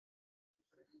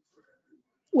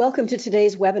Welcome to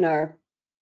today's webinar.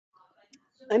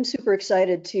 I'm super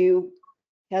excited to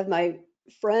have my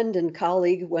friend and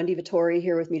colleague, Wendy Vittori,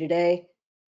 here with me today.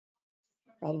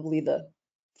 Probably the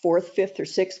fourth, fifth, or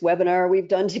sixth webinar we've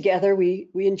done together. We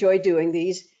enjoy doing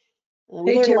these.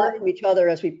 We learn a lot from each other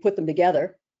as we put them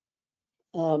together.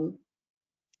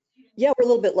 Yeah, we're a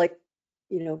little bit like,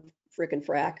 frick and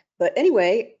frack. But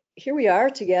anyway, here we are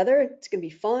together. It's going to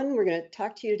be fun. We're going to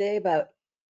talk to you today about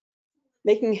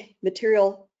making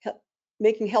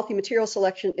healthy material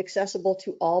selection accessible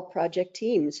to all project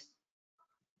teams.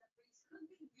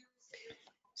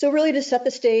 So really, to set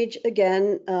the stage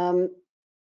again,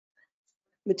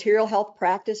 material health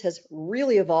practice has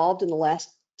really evolved in the last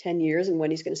 10 years, and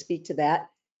Wendy's going to speak to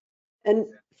that. And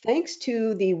thanks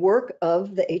to the work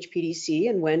of the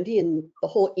HPDC and Wendy and the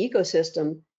whole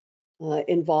ecosystem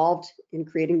involved in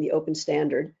creating the open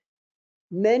standard,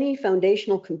 many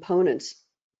foundational components,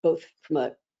 both from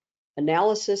an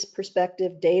analysis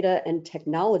perspective, data, and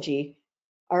technology,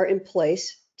 are in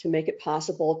place to make it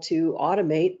possible to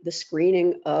automate the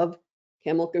screening of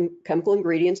chemical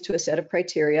ingredients to a set of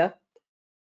criteria,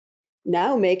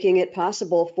 now making it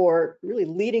possible for really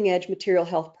leading edge material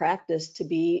health practice to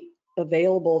be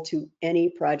available to any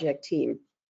project team.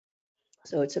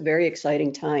 So it's a very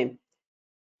exciting time.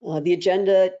 The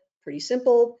agenda, pretty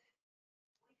simple.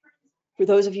 For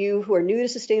those of you who are new to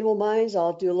Sustainable Minds,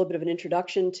 I'll do a little bit of an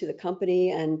introduction to the company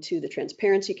and to the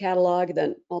transparency catalog.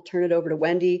 Then I'll turn it over to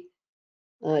Wendy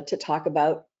to talk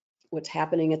about what's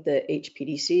happening at the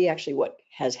HPDC, actually what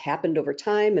has happened over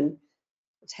time and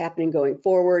what's happening going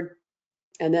forward.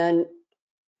 And then,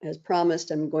 as promised,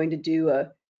 I'm going to do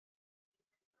a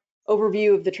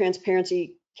overview of the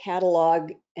transparency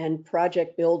catalog and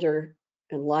project builder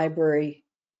and library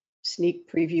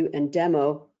sneak preview and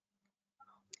demo.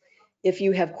 If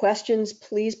you have questions,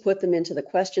 please put them into the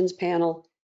questions panel.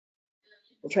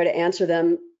 We'll try to answer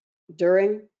them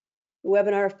during the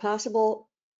webinar if possible,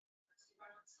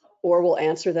 or we'll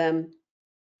answer them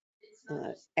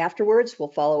afterwards. We'll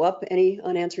follow up any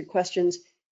unanswered questions.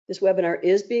 This webinar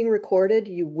is being recorded.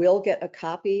 You will get a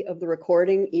copy of the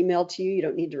recording emailed to you. You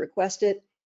don't need to request it.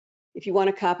 If you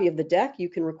want a copy of the deck, you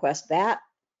can request that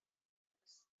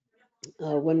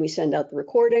when we send out the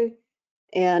recording.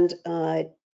 And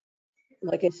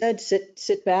like I said,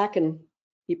 sit back and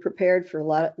be prepared for a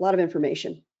lot of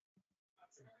information.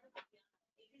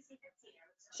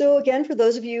 So again, for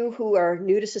those of you who are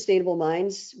new to Sustainable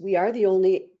Minds, we are the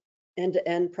only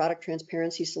end-to-end product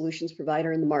transparency solutions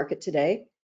provider in the market today.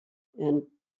 And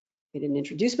I didn't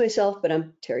introduce myself, but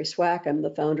I'm Terry Swack. I'm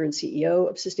the founder and CEO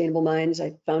of Sustainable Minds.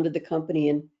 I founded the company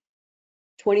in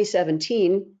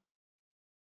 2017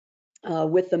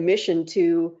 with the mission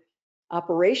to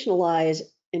operationalize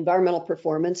environmental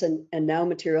performance and now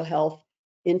material health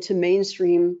into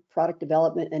mainstream product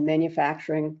development and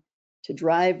manufacturing to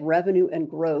drive revenue and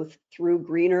growth through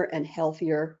greener and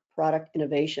healthier product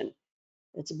innovation.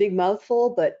 It's a big mouthful,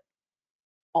 but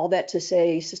all that to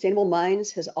say, Sustainable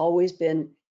Minds has always been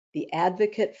the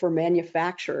advocate for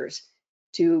manufacturers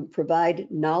to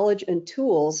provide knowledge and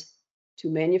tools to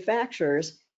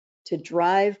manufacturers to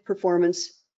drive performance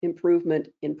improvement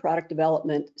in product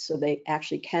development so they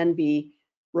actually can be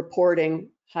reporting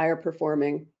higher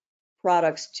performing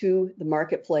products to the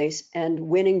marketplace and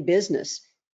winning business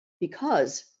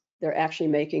because they're actually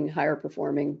making higher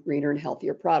performing, greener and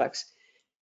healthier products.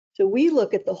 So we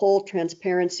look at the whole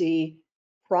transparency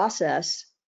process,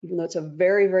 even though it's a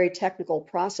very, very technical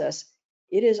process,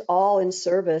 it is all in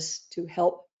service to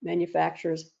help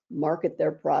manufacturers market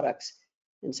their products.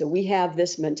 And so we have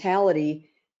this mentality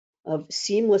of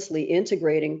seamlessly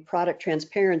integrating product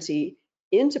transparency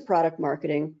into product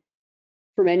marketing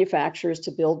for manufacturers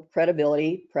to build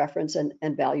credibility, preference, and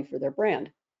value for their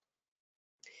brand.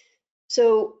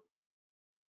 So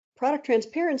product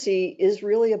transparency is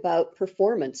really about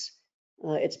performance.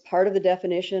 It's part of the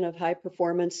definition of high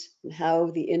performance and how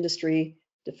the industry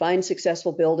defines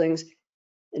successful buildings.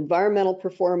 Environmental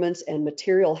performance and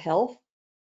material health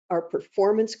are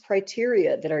performance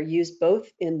criteria that are used both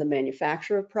in the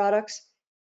manufacture of products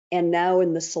and now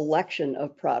in the selection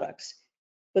of products.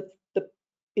 But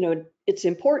it's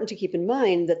important to keep in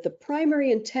mind that the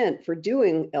primary intent for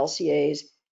doing LCAs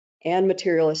and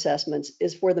material assessments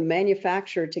is for the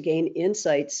manufacturer to gain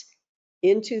insights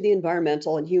into the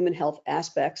environmental and human health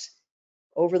aspects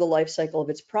over the life cycle of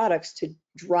its products to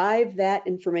drive that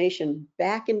information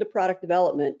back into product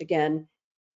development, again,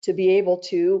 to be able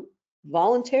to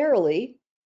voluntarily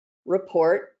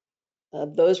report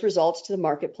those results to the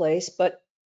marketplace. But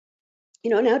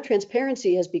now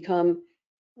transparency has become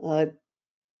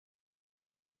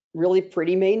really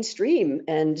pretty mainstream,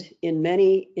 and in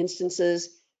many instances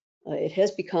It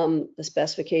has become the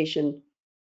specification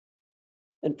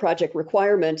and project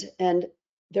requirement. And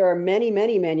there are many,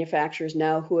 many manufacturers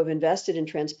now who have invested in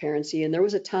transparency. And there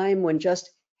was a time when just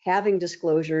having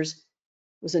disclosures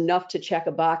was enough to check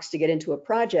a box to get into a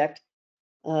project.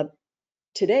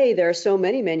 Today, there are so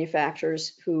many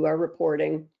manufacturers who are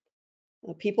reporting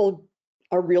people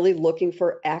are really looking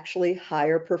for actually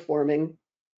higher performing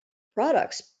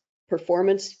products.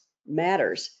 Performance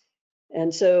matters.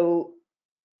 And so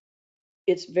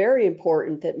it's very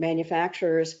important that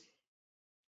manufacturers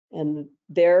and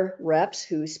their reps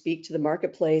who speak to the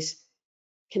marketplace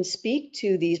can speak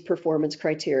to these performance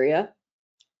criteria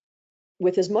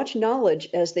with as much knowledge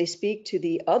as they speak to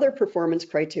the other performance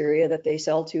criteria that they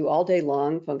sell to all day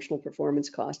long: functional performance,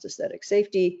 cost, aesthetic,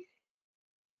 safety,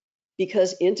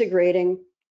 because integrating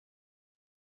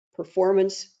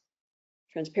performance,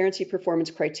 transparency performance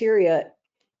criteria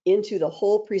into the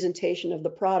whole presentation of the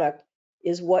product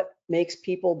is what makes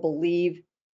people believe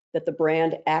that the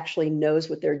brand actually knows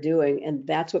what they're doing. And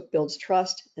that's what builds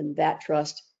trust, and that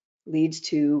trust leads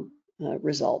to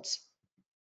results.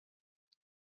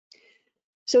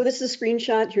 So this is a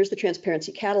screenshot. Here's the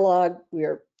transparency catalog. We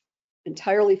are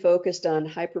entirely focused on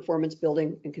high performance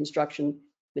building and construction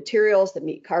materials that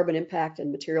meet carbon impact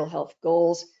and material health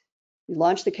goals. We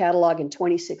launched the catalog in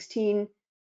 2016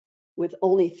 with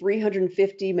only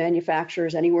 350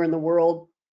 manufacturers anywhere in the world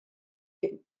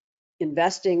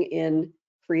investing in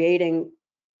creating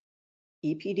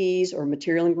EPDs, or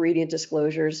material ingredient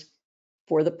disclosures,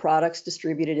 for the products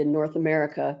distributed in North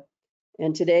America.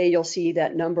 And today you'll see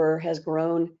that number has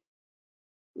grown.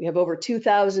 We have over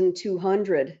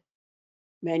 2,200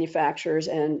 manufacturers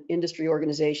and industry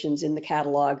organizations in the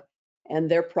catalog, and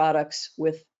their products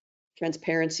with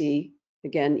transparency,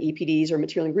 again, EPDs or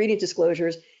material ingredient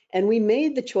disclosures. And we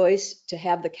made the choice to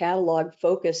have the catalog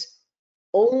focus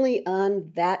only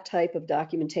on that type of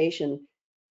documentation,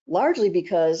 largely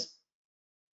because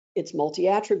it's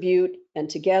multi-attribute, and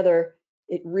together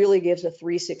it really gives a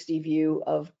 360 view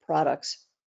of products.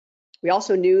 We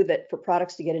also knew that for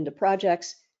products to get into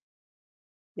projects,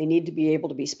 they need to be able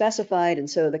to be specified, and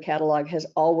so the catalog has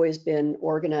always been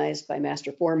organized by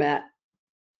master format.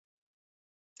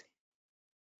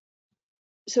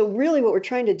 So really what we're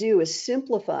trying to do is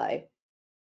simplify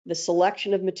the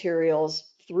selection of materials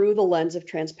through the lens of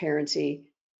transparency.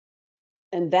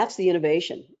 And that's the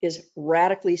innovation, is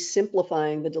radically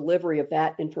simplifying the delivery of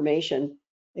that information,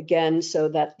 again, so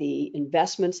that the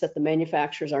investments that the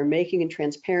manufacturers are making in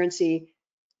transparency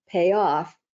pay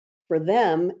off for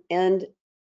them and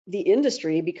the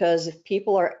industry, because if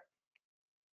people are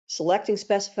selecting,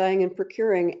 specifying, and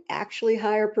procuring actually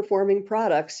higher performing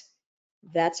products,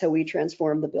 that's how we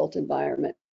transform the built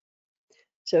environment.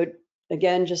 So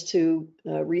again, just to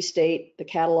restate, the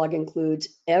catalog includes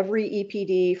every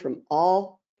EPD from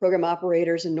all program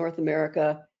operators in North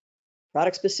America,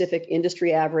 product specific,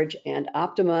 industry average, and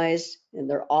optimized, and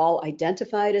they're all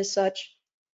identified as such.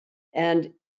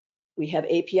 And we have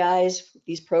APIs,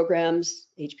 these programs,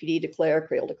 HPD declare,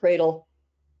 cradle to cradle,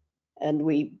 and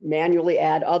we manually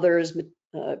add others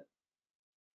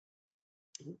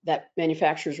that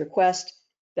manufacturers request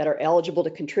that are eligible to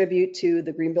contribute to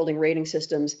the green building rating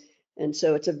systems. And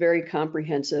so it's a very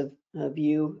comprehensive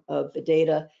view of the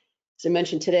data. As I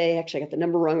mentioned today, actually I got the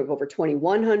number wrong, of over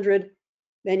 2,100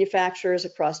 manufacturers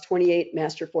across 28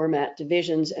 master format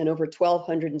divisions and over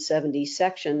 1,270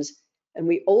 sections. And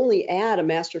we only add a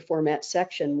master format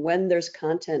section when there's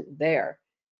content there.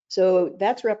 So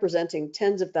that's representing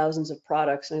tens of thousands of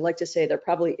products. And I like to say there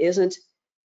probably isn't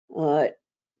a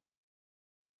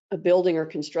building or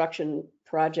construction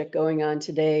project going on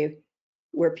today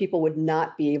where people would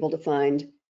not be able to find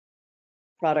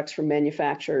products from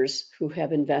manufacturers who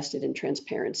have invested in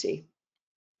transparency.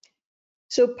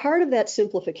 So part of that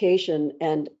simplification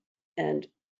and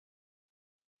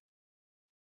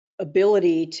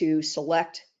ability to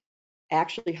select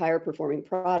actually higher performing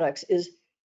products is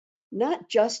not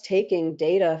just taking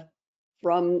data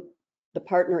from the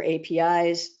partner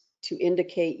APIs to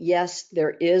indicate, yes,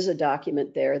 there is a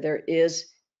document there, there is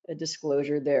a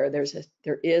disclosure there,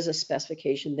 there is a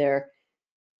specification there.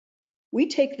 We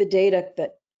take the data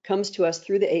that comes to us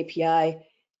through the API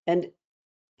and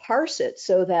parse it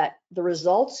so that the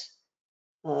results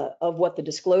of what the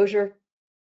disclosure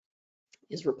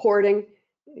is reporting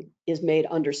is made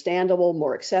understandable,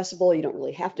 more accessible. You don't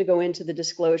really have to go into the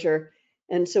disclosure.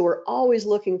 And so we're always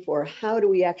looking for how do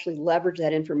we actually leverage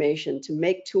that information to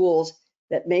make tools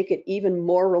that make it even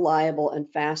more reliable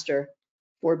and faster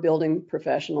for building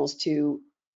professionals to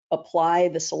apply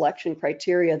the selection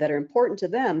criteria that are important to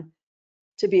them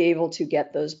to be able to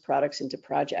get those products into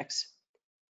projects.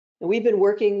 And we've been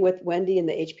working with Wendy and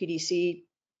the HPDC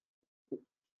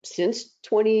since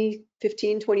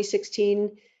 2015,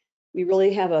 2016. We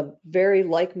really have a very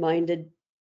like-minded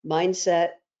mindset.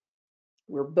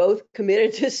 We're both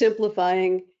committed to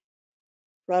simplifying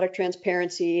product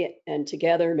transparency and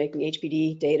together making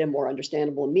HPD data more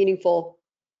understandable and meaningful.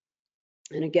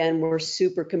 And again, we're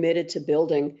super committed to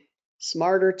building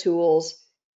smarter tools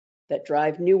that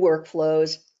drive new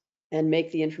workflows and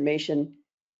make the information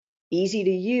easy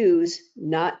to use,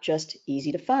 not just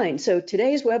easy to find. So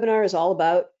today's webinar is all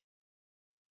about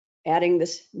adding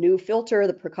this new filter,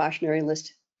 the precautionary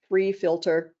list free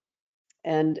filter.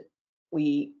 And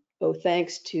we owe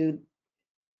thanks to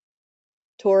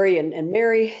Tori and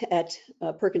Mary at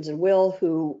Perkins&Will,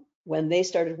 who, when they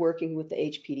started working with the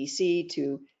HPDC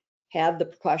to have the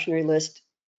precautionary list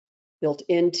built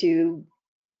into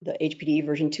the HPD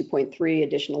version 2.3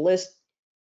 additional list,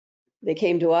 they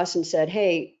came to us and said,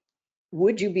 hey,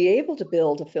 would you be able to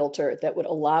build a filter that would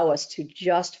allow us to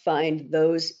just find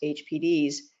those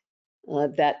HPDs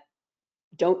that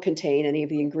don't contain any of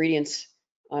the ingredients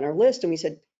on our list? And we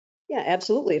said, yeah,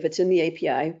 absolutely. If it's in the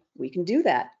API, we can do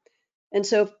that. And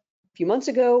so a few months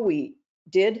ago, we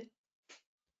did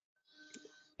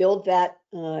build that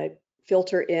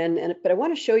filter in, but I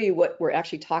want to show you what we're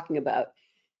actually talking about.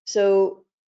 So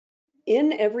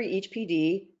in every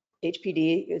HPD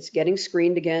is getting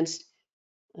screened against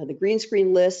the green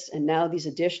screen lists, and now these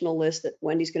additional lists that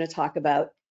Wendy's going to talk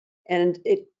about. And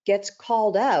it gets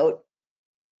called out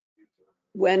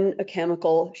when a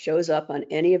chemical shows up on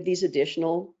any of these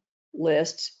additional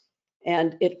lists,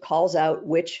 and it calls out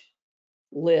which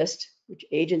list, which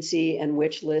agency, and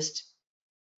which list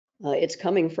it's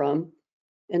coming from.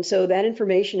 And so that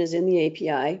information is in the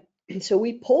API. And so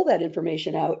we pull that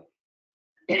information out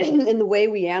in the way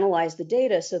we analyze the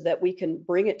data so that we can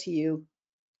bring it to you.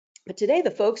 But today, the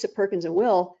folks at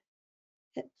Perkins&Will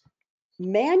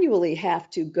manually have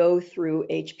to go through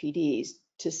HPDs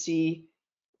to see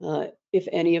if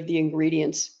any of the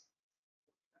ingredients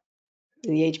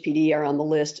in the HPD are on the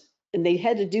list. And they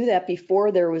had to do that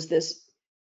before there was this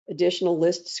additional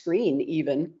list screen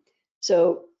even.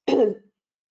 So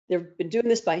they've been doing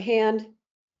this by hand.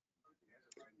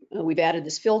 We've added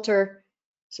this filter.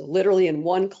 So literally in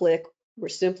one click, we're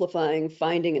simplifying,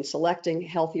 finding, and selecting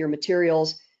healthier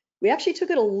materials. We actually took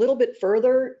it a little bit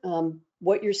further.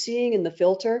 What you're seeing in the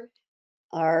filter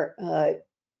are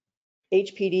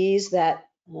HPDs that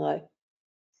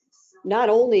not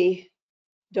only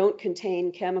don't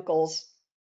contain chemicals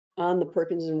on the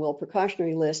Perkins&Will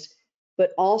precautionary list,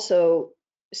 but also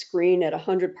screen at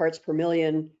 100 parts per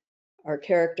million, are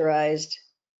characterized,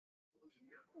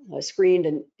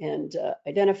 screened, and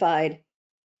identified,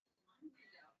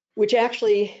 which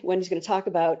actually, Wendy's going to talk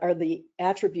about, are the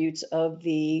attributes of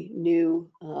the new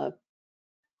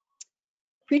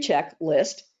pre-check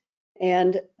list.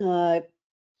 And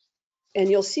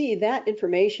you'll see that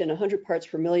information, 100 parts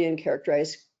per million,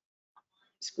 characterized,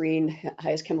 screen,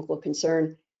 highest chemical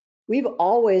concern. We've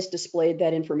always displayed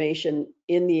that information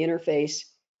in the interface,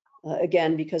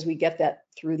 again, because we get that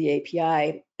through the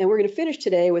API. And we're going to finish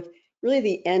today with really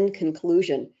the end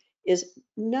conclusion, is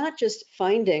not just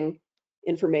finding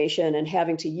information and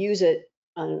having to use it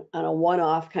on a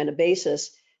one-off kind of basis,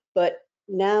 but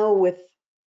now with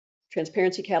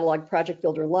Transparency Catalog, Project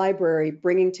Builder, Library,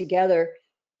 bringing together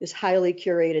this highly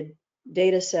curated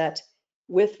data set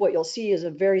with what you'll see is a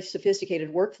very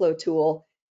sophisticated workflow tool.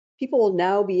 People will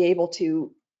now be able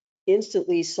to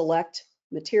instantly select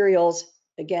materials,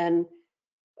 again,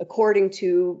 according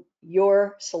to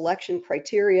your selection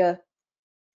criteria,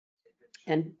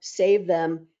 and save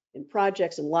them in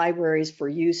projects and libraries for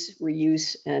use,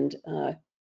 reuse, and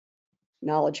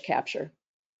knowledge capture.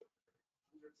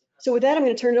 So with that, I'm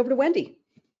going to turn it over to Wendy.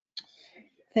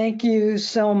 Thank you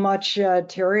so much,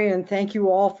 Terry, and thank you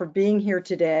all for being here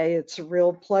today. It's a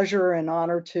real pleasure and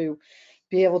honor to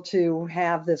be able to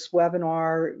have this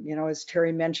webinar. You know, as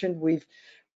Terry mentioned,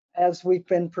 as we've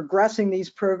been progressing these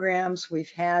programs,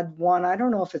 we've had one, I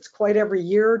don't know if it's quite every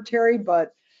year, Terry,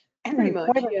 but Pretty much,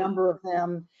 quite a number of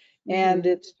them. And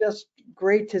it's just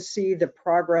great to see the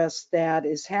progress that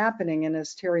is happening. And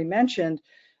as Terry mentioned,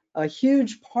 a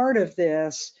huge part of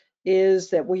this is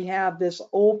that we have this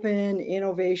open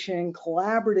innovation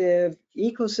collaborative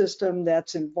ecosystem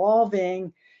that's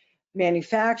involving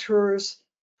manufacturers,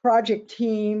 project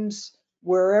teams,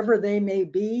 wherever they may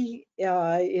be,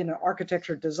 in an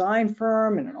architecture design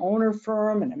firm, in an owner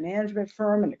firm, in a management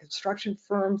firm, in a construction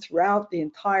firm, throughout the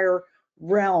entire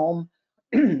realm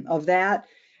of that.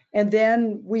 And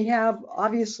then we have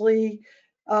obviously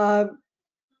all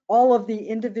of the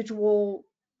individual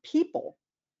people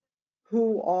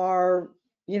who are,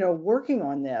 working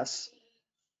on this.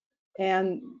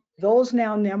 And those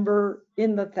now number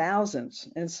in the thousands.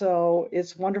 And so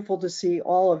it's wonderful to see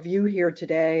all of you here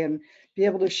today and be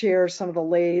able to share some of the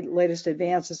latest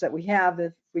advances that we have.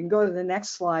 If we can go to the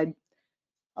next slide.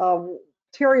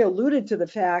 Terry alluded to the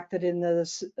fact that in the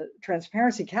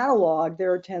transparency catalog,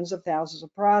 there are tens of thousands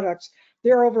of products.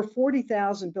 There are over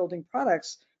 40,000 building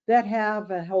products that have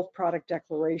a health product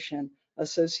declaration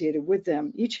associated with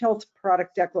them. Each health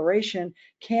product declaration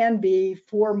can be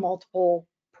for multiple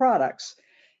products.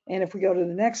 And if we go to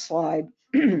the next slide,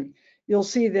 you'll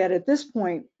see that at this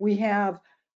point, we have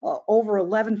over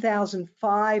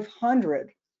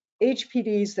 11,500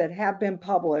 HPDs that have been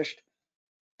published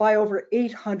by over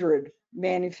 800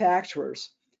 manufacturers.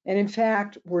 And in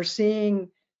fact, we're seeing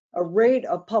a rate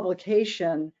of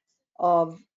publication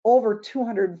of over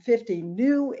 250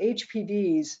 new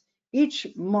HPDs each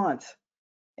month.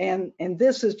 And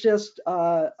this is just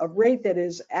a rate that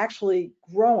is actually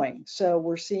growing. So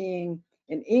we're seeing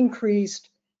an increased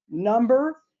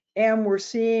number, and we're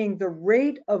seeing the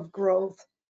rate of growth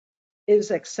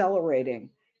is accelerating.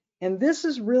 And this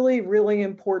is really, really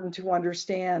important to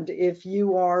understand if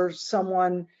you are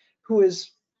someone who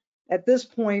is at this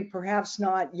point perhaps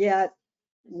not yet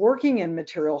working in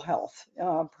material health.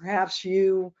 Perhaps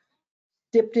you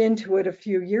dipped into it a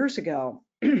few years ago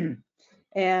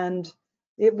and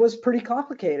it was pretty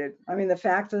complicated. I mean, the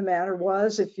fact of the matter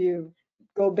was, if you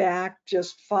go back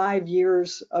just 5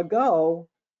 years ago,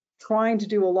 trying to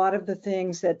do a lot of the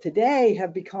things that today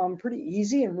have become pretty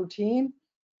easy and routine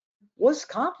was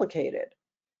complicated.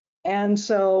 And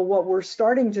so what we're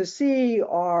starting to see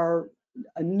are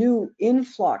a new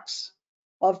influx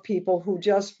of people who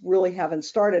just really haven't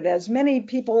started. As many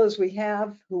people as we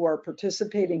have who are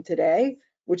participating today,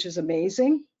 which is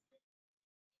amazing,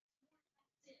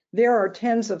 there are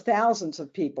tens of thousands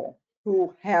of people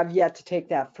who have yet to take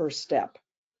that first step.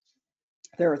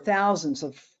 There are thousands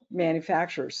of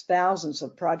manufacturers, thousands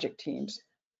of project teams,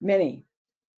 many.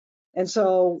 And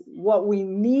so what we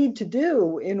need to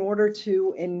do in order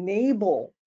to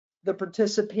enable the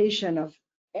participation of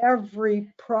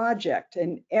every project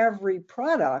and every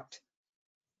product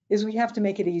is we have to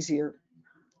make it easier.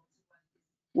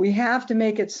 We have to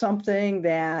make it something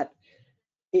that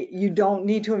you don't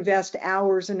need to invest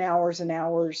hours and hours and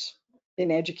hours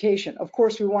in education. Of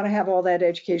course, we want to have all that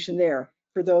education there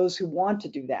for those who want to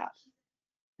do that.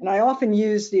 And I often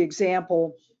use the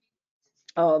example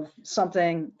of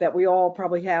something that we all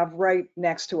probably have right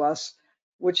next to us,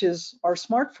 which is our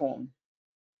smartphone.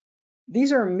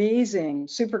 These are amazing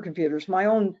supercomputers. My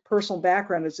own personal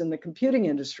background is in the computing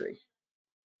industry,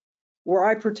 where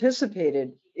I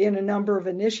participated in a number of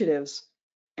initiatives.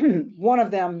 One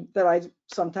of them that I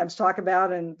sometimes talk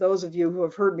about, and those of you who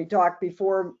have heard me talk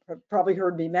before have probably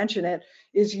heard me mention it,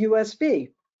 is USB.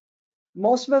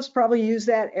 Most of us probably use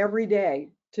that every day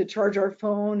to charge our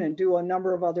phone and do a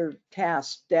number of other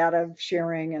tasks, data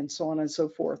sharing and so on and so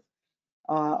forth.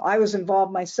 I was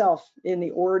involved myself in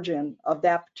the origin of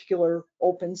that particular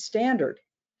open standard.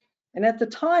 And at the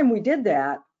time we did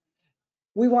that,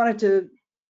 we wanted to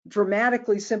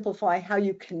dramatically simplify how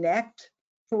you connect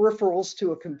peripherals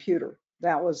to a computer.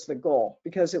 That was the goal,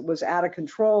 because it was out of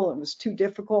control, it was too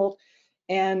difficult,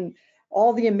 and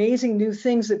all the amazing new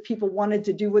things that people wanted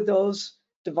to do with those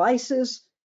devices,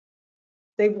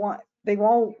 they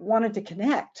all wanted to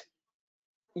connect.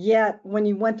 Yet when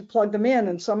you went to plug them in,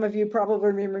 and some of you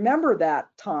probably remember that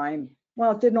time,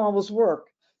 well, it didn't always work.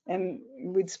 And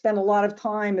we'd spend a lot of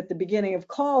time at the beginning of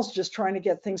calls just trying to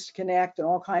get things to connect, and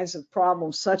all kinds of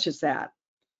problems such as that.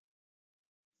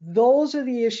 Those are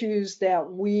the issues that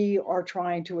we are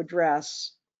trying to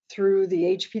address through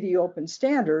the HPD Open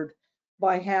Standard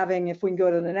by having, if we can go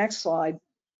to the next slide,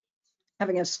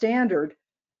 having a standard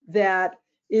that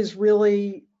is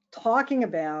really talking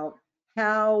about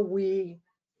how we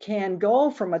can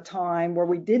go from a time where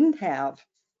we didn't have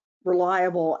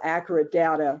reliable, accurate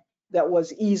data that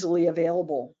was easily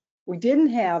available. We didn't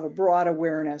have a broad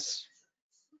awareness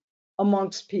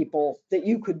amongst people that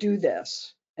you could do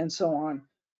this and so on,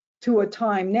 to a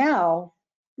time now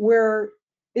where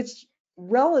it's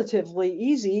relatively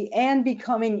easy and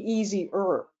becoming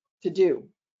easier to do.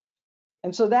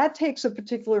 And so that takes a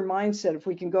particular mindset, if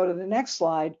we can go to the next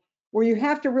slide, where you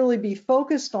have to really be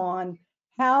focused on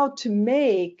how to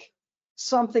make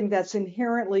something that's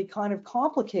inherently kind of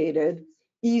complicated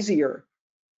easier.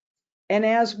 And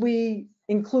as we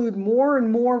include more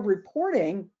and more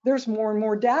reporting, there's more and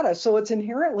more data. So it's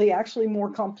inherently actually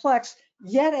more complex,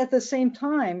 yet at the same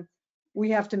time, we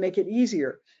have to make it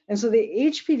easier. And so the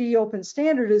HPD Open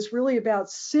Standard is really about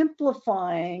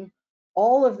simplifying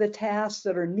all of the tasks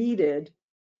that are needed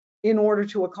in order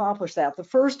to accomplish that. The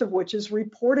first of which is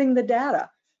reporting the data.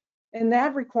 And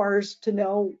that requires to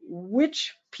know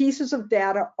which pieces of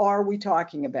data are we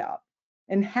talking about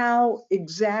and how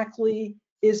exactly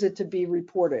is it to be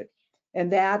reported.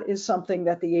 And that is something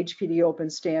that the HPD Open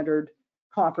Standard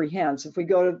comprehends. If we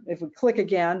click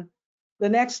again, the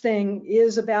next thing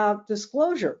is about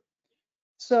disclosure.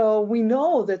 So we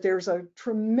know that there's a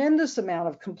tremendous amount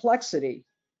of complexity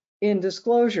in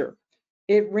disclosure.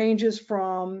 It ranges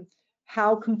from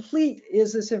how complete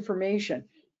is this information?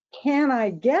 Can I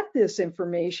get this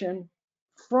information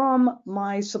from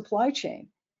my supply chain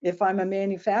if I'm a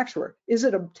manufacturer? Is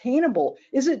it obtainable?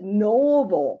 Is it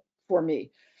knowable for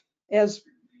me? As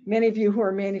many of you who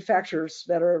are manufacturers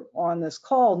that are on this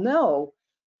call know,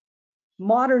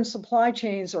 modern supply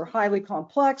chains are highly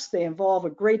complex. They involve a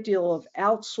great deal of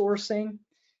outsourcing,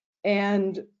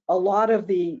 and a lot of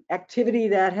the activity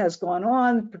that has gone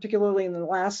on, particularly in the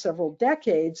last several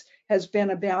decades, has been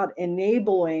about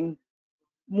enabling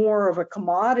more of a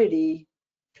commodity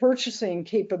purchasing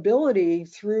capability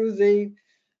through the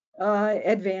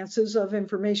advances of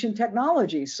information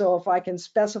technology. So if I can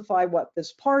specify what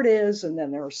this part is, and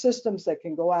then there are systems that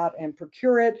can go out and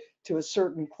procure it to a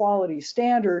certain quality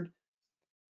standard,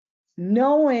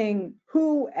 knowing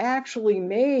who actually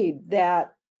made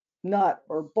that nut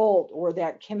or bolt or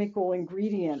that chemical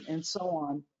ingredient and so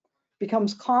on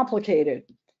becomes complicated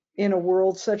in a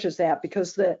world such as that,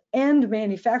 because the end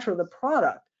manufacturer of the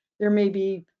product, there may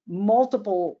be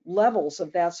multiple levels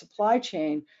of that supply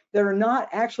chain that are not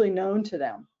actually known to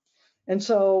them. And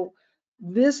so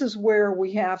this is where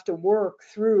we have to work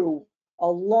through a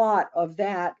lot of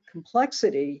that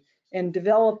complexity and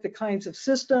develop the kinds of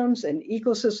systems and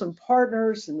ecosystem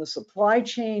partners in the supply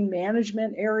chain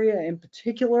management area in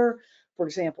particular. For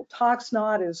example,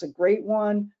 ToxNot is a great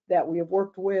one that we have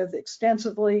worked with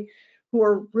extensively, who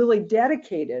are really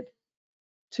dedicated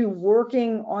to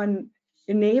working on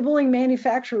enabling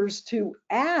manufacturers to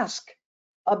ask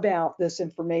about this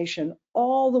information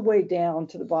all the way down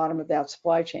to the bottom of that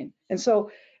supply chain. And so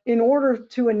in order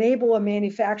to enable a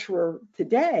manufacturer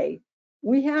today,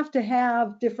 we have to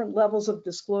have different levels of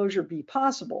disclosure be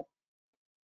possible.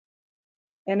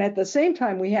 And at the same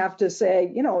time, we have to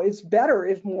say, you know, it's better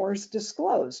if more is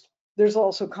disclosed. There's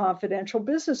also confidential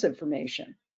business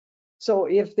information. So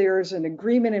if there's an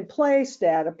agreement in place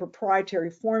that a proprietary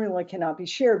formula cannot be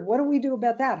shared, what do we do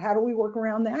about that? How do we work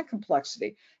around that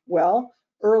complexity? Well,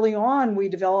 early on, we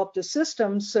developed a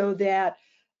system so that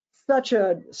such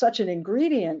an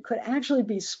ingredient could actually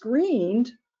be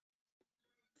screened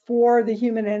for the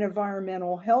human and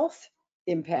environmental health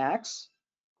impacts,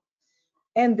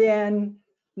 and then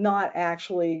not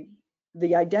actually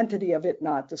the identity of it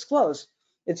not disclosed.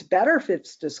 It's better if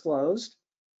it's disclosed.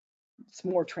 It's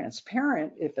more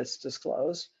transparent if it's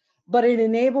disclosed, but it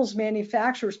enables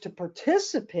manufacturers to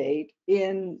participate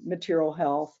in material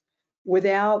health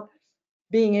without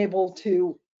being able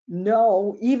to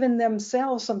know, even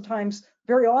themselves. Sometimes,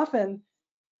 very often,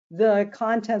 the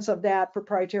contents of that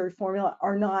proprietary formula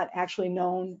are not actually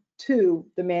known to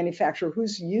the manufacturer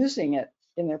who's using it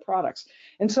in their products.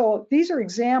 And so these are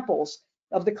examples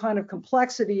of the kind of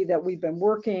complexity that we've been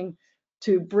working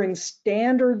to bring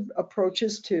standard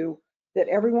approaches to, that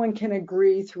everyone can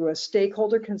agree through a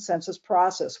stakeholder consensus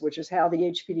process, which is how the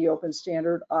HPD Open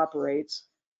Standard operates,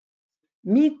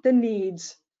 meet the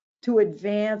needs to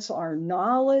advance our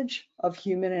knowledge of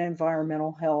human and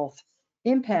environmental health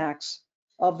impacts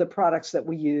of the products that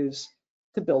we use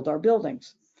to build our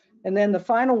buildings. And then the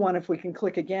final one, if we can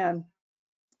click again,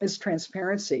 is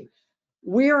transparency.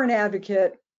 We are an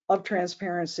advocate of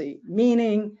transparency,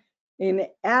 meaning in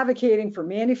advocating for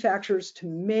manufacturers to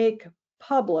make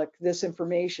public this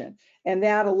information. And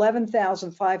that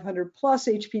 11,500 plus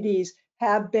HPDs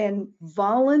have been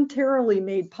voluntarily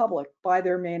made public by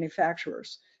their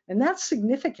manufacturers. And that's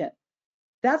significant.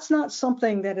 That's not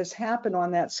something that has happened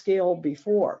on that scale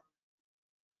before.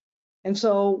 And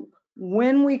so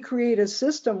when we create a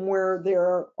system where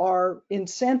there are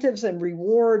incentives and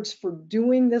rewards for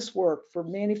doing this work, for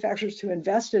manufacturers to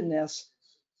invest in this,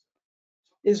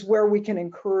 is where we can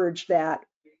encourage that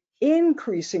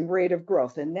increasing rate of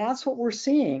growth. And that's what we're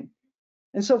seeing.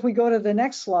 And so if we go to the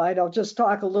next slide, I'll just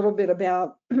talk a little bit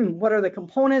about what are the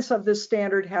components of this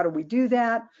standard, how do we do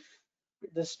that?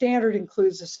 The standard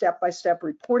includes the step-by-step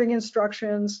reporting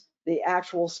instructions, the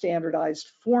actual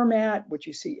standardized format, which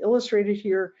you see illustrated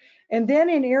here. And then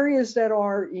in areas that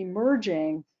are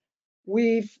emerging,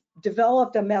 we've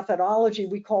developed a methodology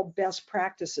we call best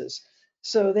practices,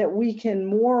 so that we can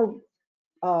more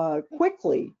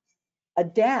quickly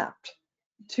adapt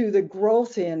to the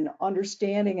growth in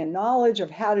understanding and knowledge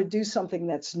of how to do something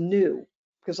that's new.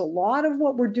 because a lot of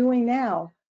what we're doing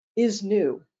now is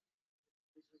new.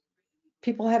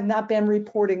 People have not been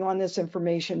reporting on this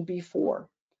information before.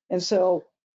 And so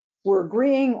we're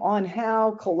agreeing on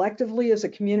how collectively as a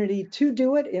community to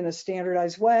do it in a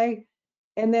standardized way.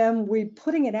 And then we're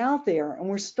putting it out there and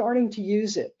we're starting to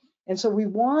use it. And so we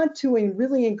want to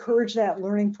really encourage that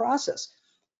learning process.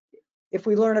 If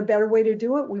we learn a better way to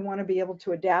do it, we want to be able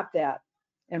to adapt that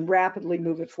and rapidly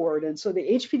move it forward. And so the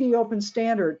HPD Open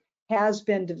Standard has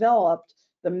been developed,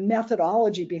 the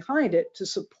methodology behind it to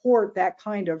support that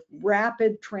kind of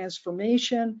rapid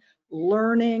transformation,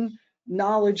 learning,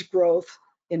 knowledge growth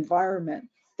environment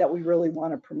that we really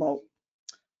want to promote.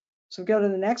 So go to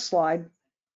the next slide.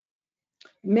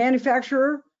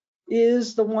 Manufacturer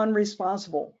is the one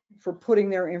responsible for putting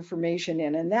their information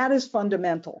in, and that is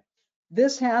fundamental.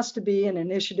 This has to be an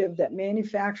initiative that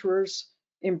manufacturers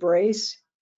embrace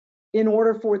in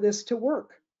order for this to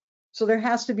work. So there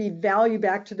has to be value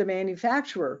back to the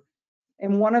manufacturer.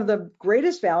 And one of the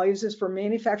greatest values is for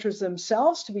manufacturers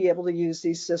themselves to be able to use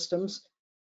these systems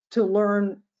to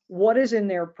learn what is in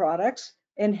their products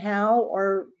and how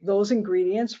are those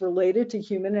ingredients related to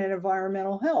human and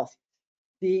environmental health.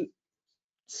 The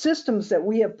systems that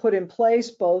we have put in place,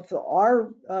 both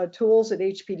our tools at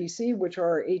HPDC, which are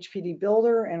our HPD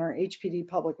Builder and our HPD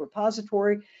Public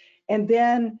Repository, and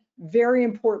then very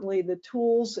importantly, the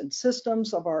tools and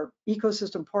systems of our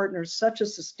ecosystem partners, such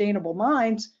as Sustainable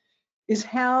Minds, is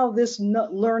how this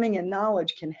learning and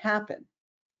knowledge can happen.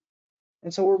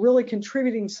 And so we're really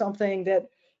contributing something that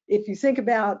if you think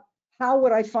about how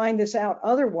would I find this out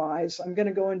otherwise, I'm going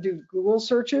to go and do Google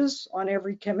searches on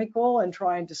every chemical and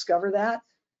try and discover that.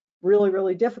 Really,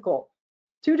 really difficult.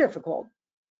 Too difficult.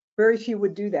 Very few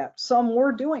would do that. Some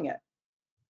were doing it,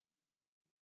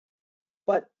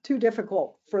 but too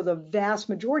difficult for the vast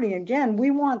majority. Again, we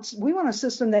want a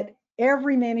system that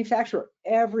every manufacturer,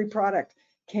 every product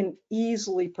can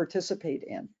easily participate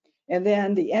in. And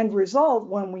then the end result,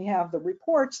 when we have the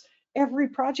reports, every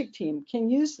project team can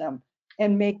use them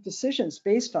and make decisions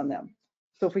based on them.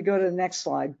 So if we go to the next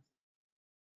slide.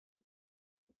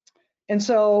 And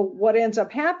so what ends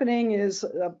up happening is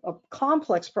a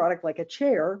complex product like a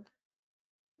chair,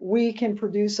 we can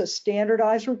produce a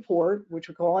standardized report, which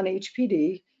we call an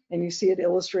HPD, and you see it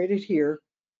illustrated here,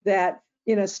 that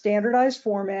in a standardized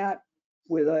format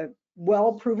with a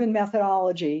well-proven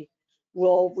methodology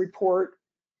will report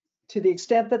to the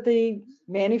extent that the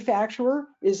manufacturer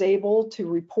is able to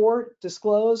report,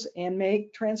 disclose, and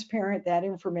make transparent that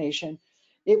information.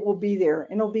 It will be there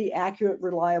and it'll be accurate,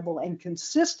 reliable, and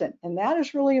consistent. And that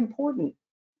is really important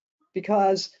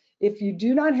because if you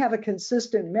do not have a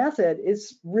consistent method,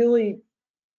 it's really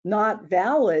not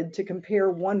valid to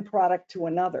compare one product to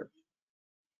another.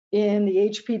 In the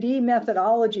HPD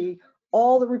methodology,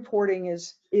 all the reporting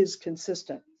is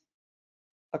consistent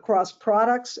across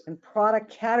products and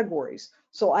product categories.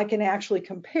 So I can actually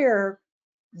compare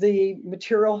the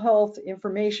material health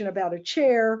information about a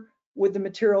chair with the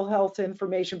material health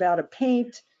information about a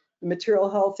paint, the material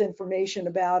health information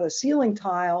about a ceiling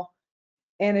tile.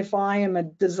 And if I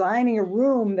am designing a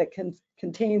room that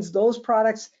contains those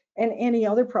products and any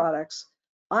other products,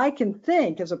 I can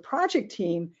think as a project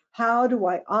team, how do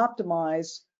I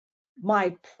optimize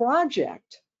my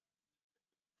project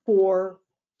for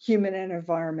human and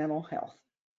environmental health?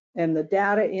 And the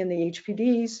data in the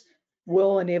HPDs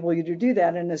will enable you to do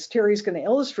that. And as Terry's going to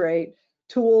illustrate,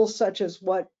 tools such as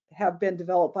what have been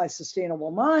developed by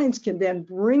Sustainable Minds can then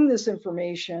bring this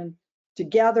information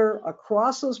together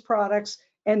across those products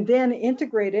and then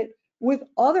integrate it with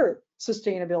other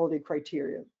sustainability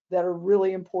criteria that are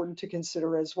really important to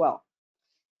consider as well.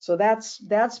 So that's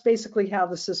basically how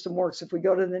the system works. If we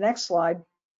go to the next slide.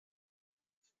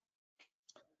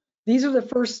 These are the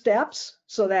first steps,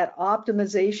 so that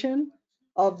optimization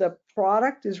of the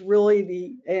product is really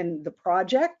the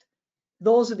project.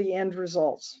 Those are the end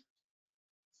results.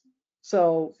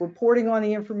 So reporting on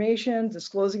the information,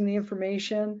 disclosing the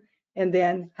information, and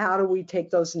then how do we take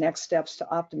those next steps to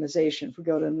optimization? If we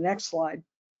go to the next slide.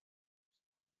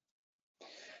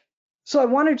 So I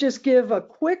want to just give a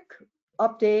quick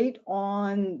update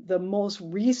on the most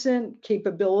recent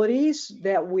capabilities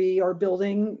that we are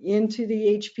building into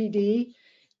the HPD.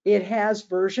 It has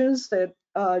versions that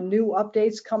new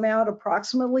updates come out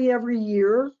approximately every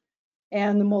year.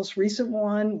 And the most recent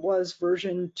one was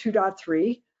version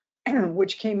 2.3,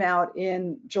 which came out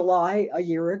in July a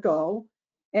year ago.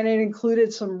 And it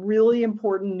included some really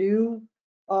important new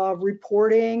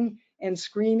reporting and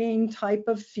screening type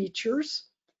of features,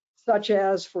 such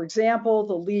as, for example,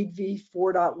 the Lead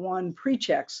v4.1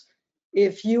 pre-checks.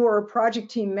 If you are a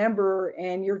project team member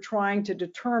and you're trying to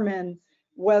determine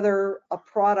whether a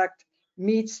product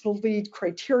meets the LEED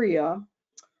criteria.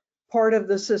 Part of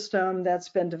the system that's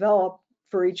been developed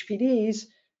for HPDs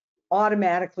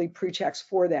automatically pre-checks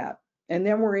for that. And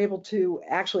then we're able to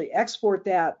actually export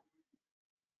that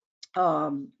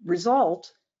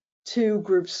result to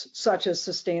groups such as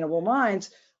Sustainable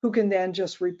Minds, who can then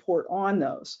just report on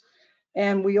those.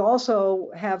 And we also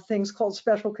have things called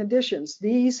special conditions.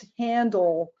 These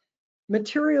handle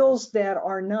materials that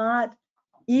are not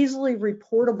easily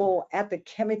reportable at the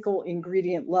chemical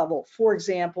ingredient level. For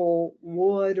example,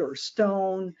 wood or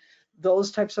stone,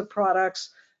 those types of products.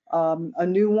 A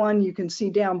new one you can see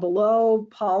down below,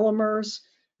 polymers.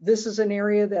 This is an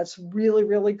area that's really,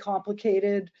 really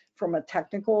complicated from a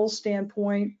technical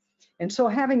standpoint. And so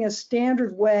having a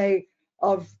standard way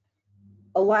of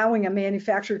allowing a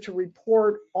manufacturer to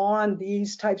report on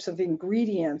these types of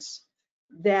ingredients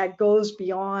that goes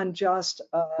beyond just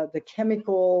the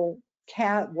chemical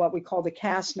what we call the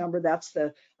CAS number, that's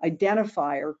the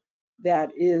identifier that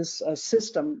is a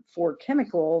system for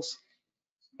chemicals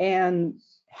and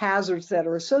hazards that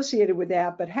are associated with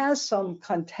that, but has some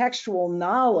contextual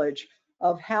knowledge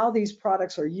of how these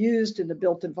products are used in the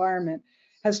built environment,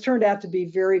 has turned out to be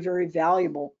very, very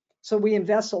valuable. So we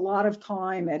invest a lot of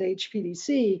time at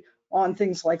HPDC on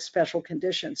things like special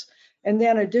conditions. And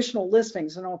then additional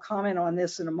listings, and I'll comment on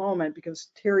this in a moment because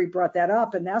Terry brought that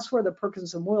up, and that's where the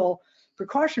Perkins&Will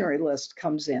Precautionary List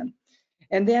comes in.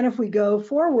 And then if we go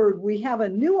forward, we have a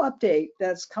new update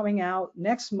that's coming out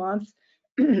next month,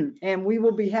 and we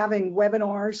will be having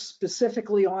webinars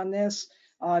specifically on this.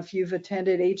 If you've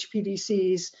attended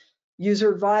HPDC's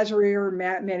user advisory or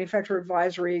manufacturer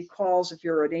advisory calls, if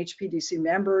you're an HPDC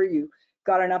member, you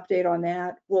got an update on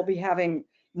that. We'll be having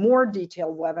more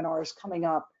detailed webinars coming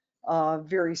up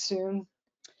very soon.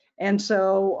 And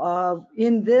so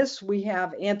in this, we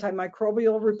have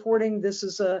antimicrobial reporting. This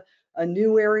is a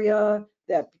new area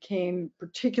that became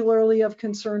particularly of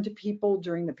concern to people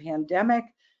during the pandemic,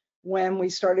 when we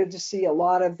started to see a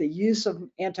lot of the use of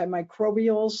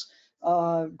antimicrobials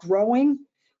growing.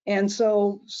 And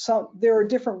so there are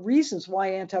different reasons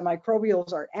why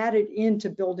antimicrobials are added into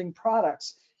building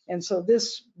products. And so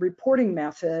this reporting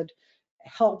method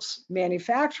helps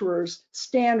manufacturers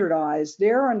standardize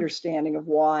their understanding of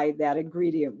why that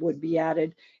ingredient would be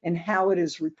added and how it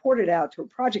is reported out to a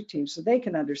project team so they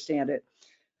can understand it.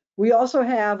 We also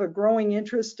have a growing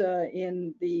interest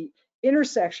in the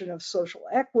intersection of social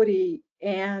equity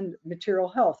and material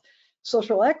health.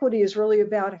 Social equity is really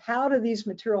about how do these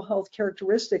material health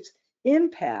characteristics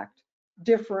impact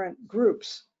different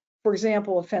groups. For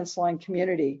example, a fence line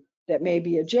community that may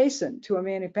be adjacent to a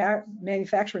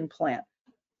manufacturing plant.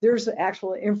 There's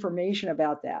actual information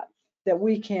about that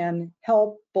we can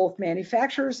help both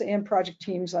manufacturers and project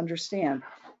teams understand.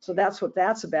 So that's what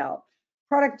that's about.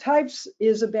 Product types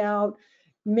is about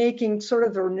making sort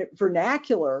of the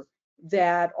vernacular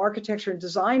that architecture and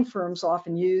design firms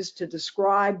often use to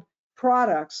describe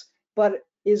products, but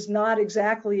is not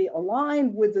exactly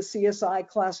aligned with the CSI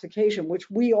classification, which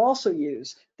we also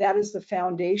use. That is the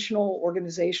foundational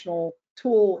organizational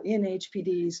tool in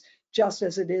HPDs, just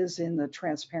as it is in the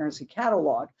transparency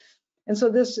catalog. And so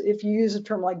this, if you use a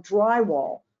term like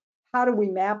drywall, how do we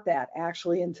map that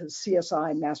actually into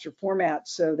CSI master format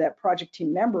so that project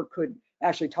team member could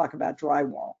actually talk about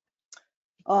drywall?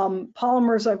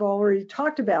 Polymers I've already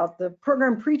talked about. The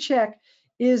program pre-check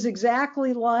is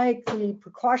exactly like the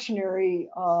precautionary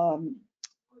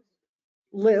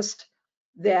list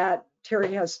that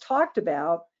Terry has talked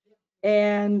about,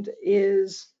 and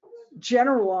is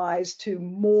generalized to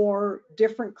more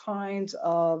different kinds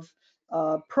of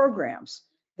programs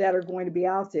that are going to be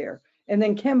out there. And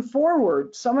then Chem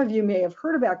Forward, some of you may have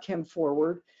heard about Chem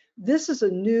Forward. This is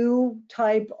a new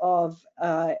type of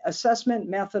assessment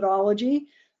methodology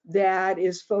that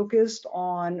is focused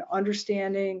on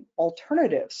understanding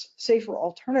alternatives, safer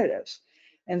alternatives.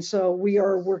 And so we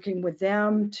are working with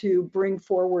them to bring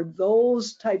forward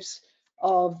those types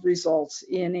of results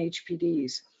in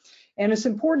HPDs. And it's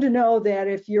important to know that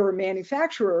if you're a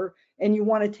manufacturer and you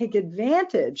want to take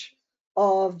advantage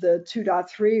of the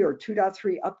 2.3 or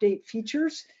 2.3 update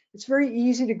features, it's very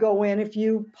easy to go in. If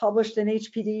you published an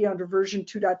HPD under version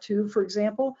 2.2, for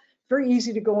example, very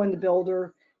easy to go in the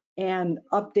builder and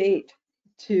update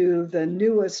to the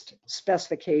newest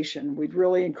specification. We'd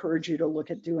really encourage you to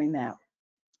look at doing that.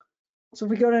 So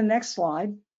if we go to the next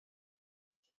slide.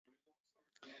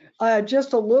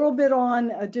 Just a little bit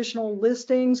on additional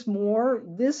listings more.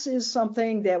 This is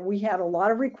something that we had a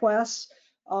lot of requests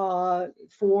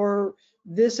for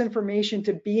this information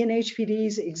to be in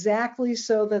HPDs, exactly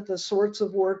so that the sorts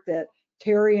of work that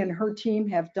Terry and her team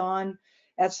have done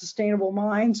at Sustainable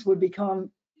Minds would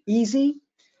become easy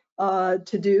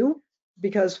to do,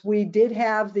 because we did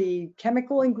have the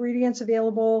chemical ingredients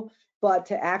available, but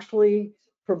to actually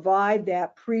provide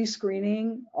that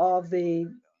pre-screening of the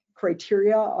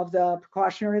criteria of the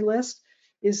precautionary list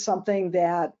is something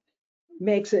that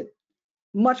makes it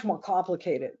much more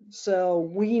complicated.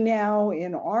 So we now,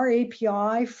 in our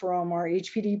API from our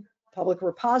HPD public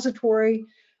repository,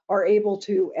 are able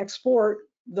to export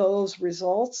those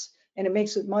results, and it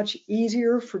makes it much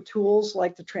easier for tools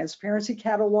like the Transparency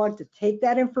Catalog to take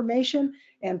that information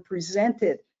and present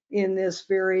it in this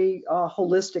very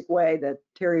holistic way that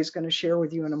Terry is going to share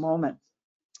with you in a moment.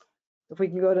 If we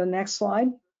can go to the next slide.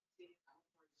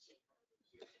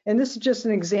 And this is just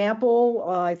an example,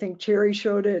 I think Cherry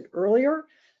showed it earlier,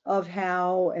 of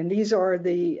how, and these are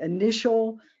the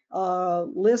initial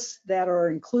lists that are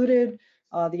included,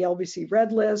 the LBC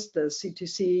Red List, the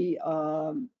C2C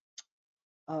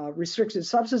restricted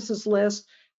substances list,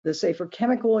 the safer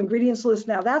chemical ingredients list.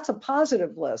 Now that's a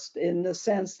positive list in the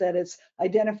sense that it's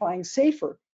identifying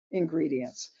safer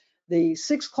ingredients. The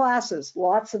 6 classes,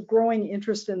 lots of growing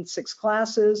interest in 6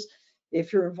 classes.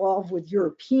 If you're involved with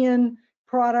European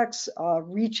products,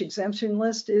 REACH exemption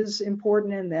list is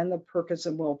important, and then the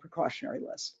Perkins&Will Precautionary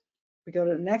List. We go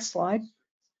to the next slide.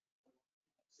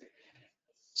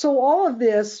 So all of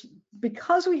this,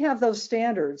 because we have those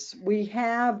standards, we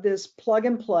have this plug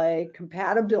and play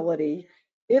compatibility.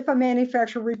 If a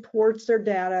manufacturer reports their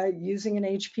data using an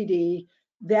HPD,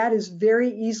 that is very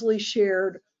easily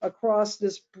shared across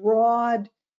this broad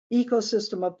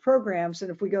ecosystem of programs.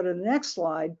 And if we go to the next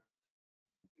slide,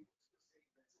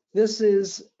 this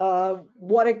is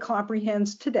what it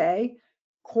comprehends today.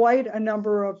 Quite a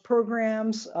number of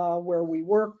programs where we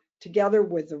work together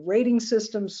with the rating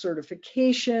systems,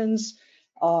 certifications,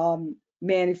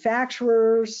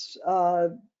 manufacturers,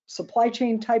 supply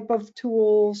chain type of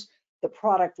tools, the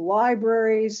product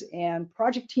libraries, and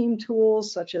project team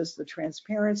tools such as the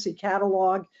Transparency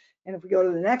Catalog. And if we go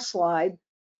to the next slide,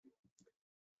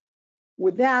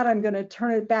 with that, I'm going to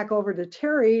turn it back over to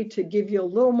Terry to give you a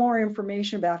little more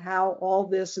information about how all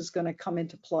this is going to come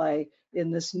into play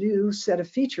in this new set of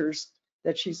features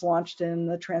that she's launched in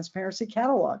the Transparency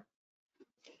Catalog.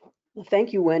 Well,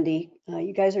 thank you, Wendy.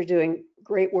 You guys are doing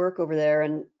great work over there.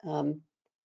 And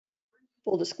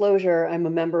full disclosure, I'm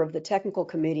a member of the technical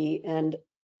committee, and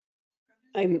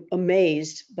I'm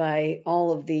amazed by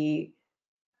all of the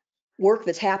work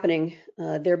that's happening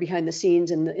there behind the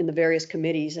scenes in the various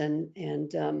committees,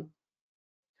 and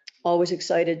always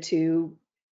excited to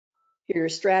hear your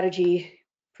strategy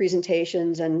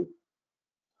presentations and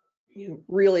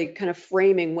really kind of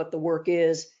framing what the work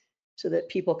is so that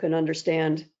people can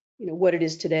understand what it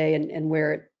is today and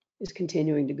where it is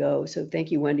continuing to go. So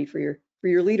thank you, Wendy, for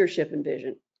your leadership and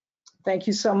vision. Thank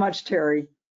you so much, Terry.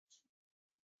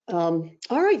 All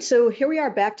right, so here we are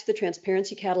back to the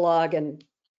Transparency Catalog, and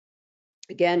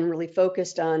again, really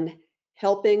focused on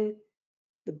helping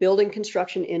the building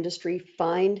construction industry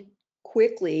find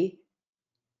quickly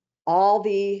all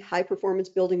the high performance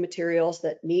building materials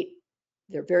that meet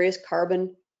their various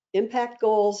carbon impact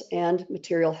goals and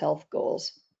material health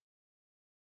goals.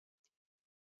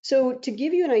 So to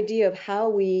give you an idea of how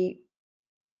we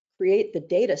create the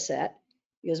data set,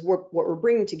 because what we're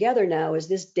bringing together now is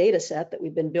this data set that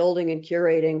we've been building and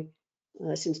curating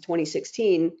since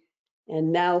 2016,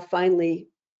 and now finally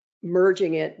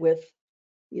merging it with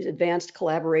these advanced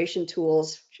collaboration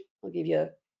tools. I'll give you a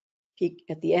peek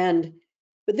at the end,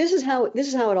 but this is how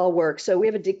it all works. So we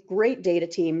have a great data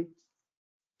team,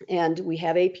 and we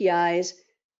have APIs.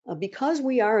 Because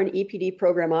we are an EPD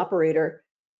program operator,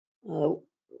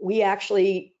 we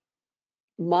actually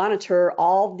monitor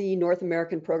all the North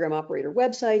American program operator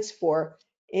websites for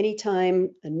any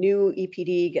time a new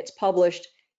EPD gets published.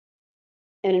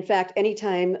 And in fact,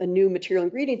 anytime a new material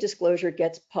ingredient disclosure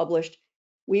gets published,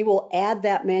 we will add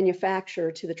that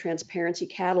manufacturer to the Transparency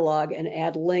Catalog and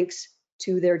add links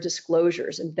to their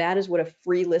disclosures. And that is what a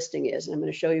free listing is. And I'm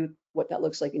going to show you what that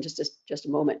looks like in just a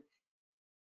moment.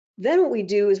 Then what we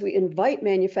do is we invite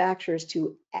manufacturers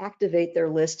to activate their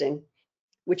listing,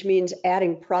 which means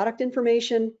adding product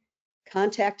information,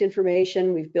 contact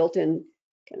information. We've built in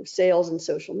kind of sales and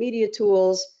social media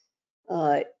tools,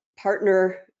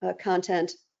 partner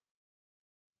content.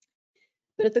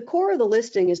 But at the core of the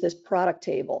listing is this product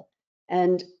table.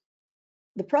 And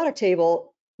the product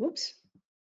table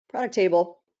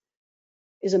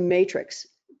is a matrix.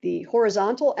 The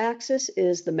horizontal axis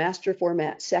is the master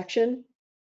format section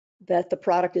that the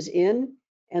product is in,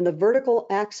 and the vertical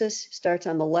axis starts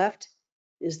on the left,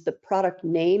 is the product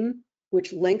name,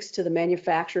 which links to the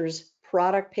manufacturer's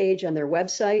product page on their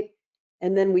website.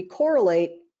 and then we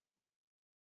correlate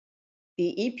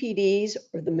the EPDs,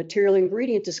 or the material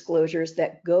ingredient disclosures,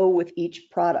 that go with each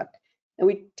product. And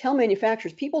we tell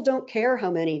manufacturers, people don't care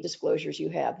how many disclosures you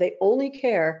have. They only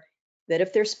care that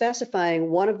if they're specifying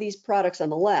one of these products on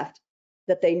the left,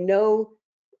 that they know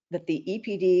that the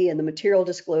EPD and the material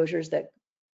disclosures that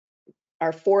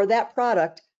are for that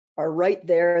product are right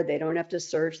there. They don't have to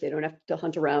search, they don't have to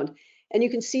hunt around. And you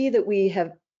can see that we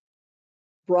have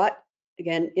brought,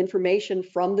 again, information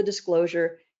from the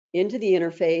disclosure into the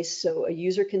interface, so a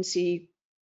user can see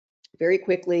very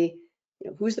quickly,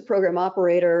 who's the program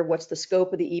operator, what's the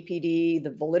scope of the EPD,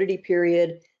 the validity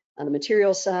period. On the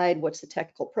material side, what's the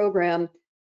technical program,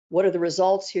 what are the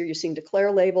results. Here you're seeing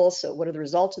declare label, so what are the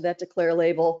results of that declare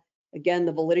label? Again,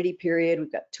 the validity period.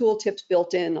 We've got tooltips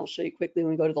built in, I'll show you quickly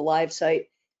when we go to the live site,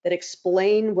 that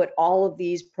explain what all of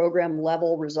these program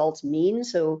level results mean,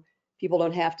 so people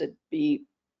don't have to be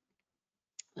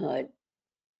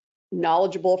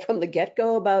knowledgeable from the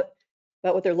get-go about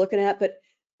what they're looking at. But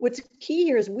what's key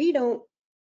here is we don't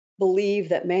believe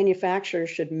that manufacturers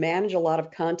should manage a lot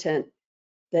of content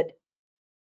that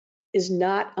is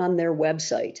not on their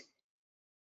website.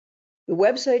 The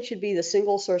website should be the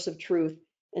single source of truth.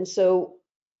 And so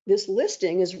this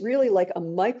listing is really like a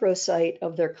microsite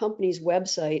of their company's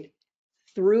website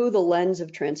through the lens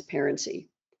of transparency.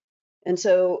 And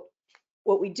so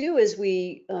what we do is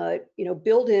we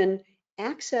build in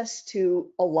access to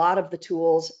a lot of the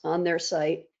tools on their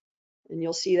site, and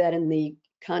you'll see that in the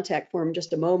contact form in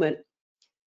just a moment.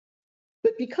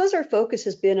 But because our focus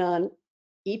has been on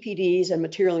EPDs and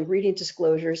material ingredient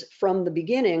disclosures from the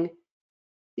beginning,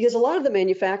 because a lot of the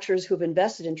manufacturers who have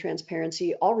invested in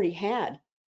transparency already had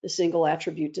the single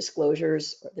attribute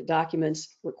disclosures, or the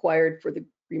documents required for the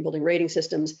green building rating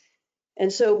systems.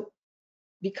 And so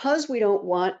because we don't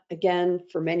want, again,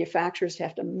 for manufacturers to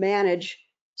have to manage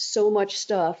so much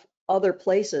stuff other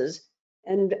places,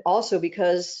 and also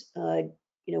because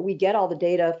we get all the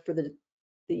data for the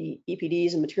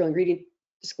EPDs and material ingredient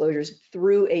disclosures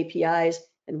through APIs,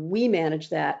 and we manage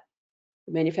that.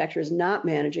 The manufacturer is not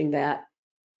managing that.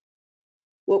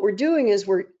 What we're doing is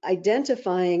we're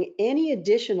identifying any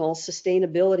additional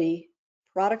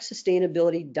product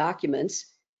sustainability documents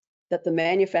that the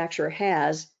manufacturer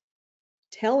has,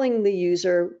 telling the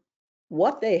user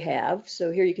what they have.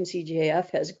 So here you can see GAF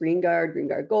has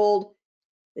GreenGuard Gold.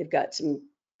 They've got some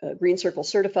Green Circle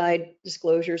certified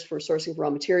disclosures for sourcing raw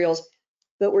materials,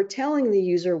 but we're telling the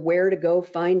user where to go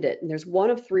find it. And there's one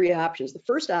of three options. The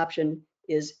first option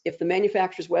is if the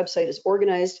manufacturer's website is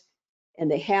organized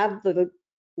and they have the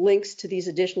links to these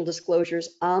additional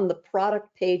disclosures on the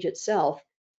product page itself,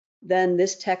 then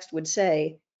this text would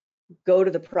say, go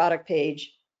to the product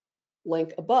page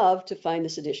link above to find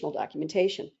this additional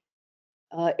documentation.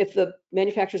 If the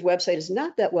manufacturer's website is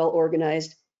not that well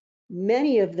organized,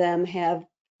 many of them have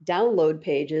download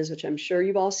pages, which I'm sure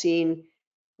you've all seen,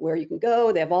 where you can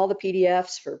go. They have all the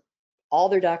PDFs for all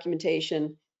their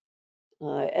documentation.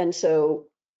 And so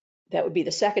that would be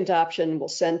the second option. We'll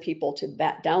send people to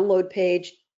that download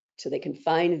page so they can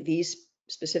find these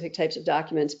specific types of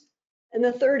documents. And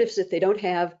the third is if they don't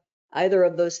have either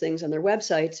of those things on their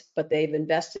websites, but they've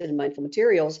invested in Mindful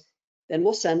Materials, then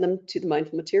we'll send them to the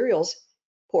Mindful Materials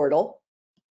portal,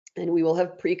 and we will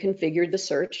have pre-configured the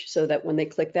search so that when they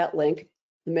click that link,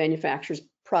 the manufacturer's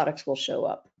products will show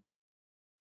up.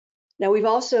 Now, we've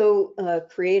also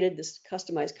created this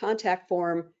customized contact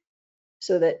form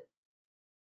so that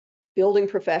building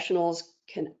professionals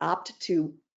can opt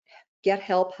to get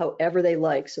help however they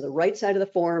like. So the right side of the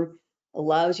form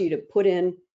allows you to put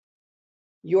in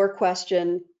your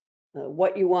question,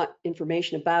 what you want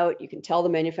information about. You can tell the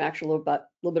manufacturer a little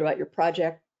bit about your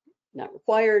project, not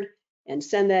required, and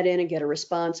send that in and get a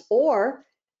response. Or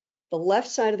the left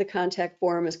side of the contact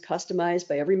form is customized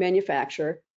by every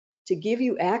manufacturer to give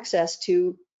you access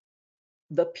to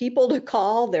the people to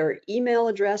call, their email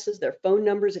addresses, their phone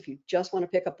numbers if you just want to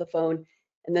pick up the phone,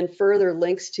 and then further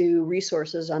links to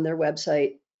resources on their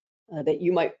website that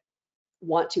you might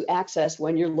want to access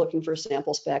when you're looking for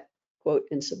sample spec, quote,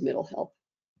 and submittal help.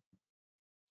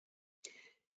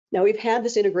 Now, we've had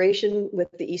this integration with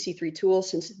the EC3 tool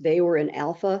since they were in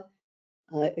alpha.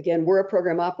 Again, we're a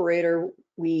program operator.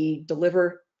 We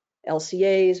deliver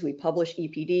LCAs, we publish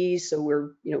EPDs, so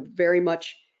we're very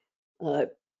much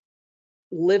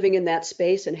living in that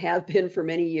space and have been for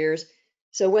many years.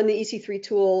 So when the EC3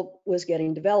 tool was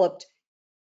getting developed,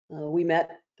 we met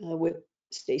with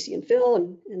Stacy and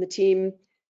Phil and the team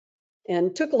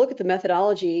and took a look at the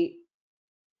methodology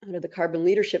under the Carbon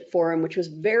Leadership Forum, which was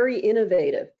very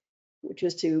innovative, which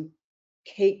was to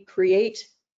create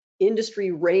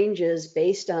industry ranges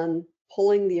based on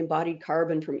pulling the embodied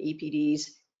carbon from EPDs,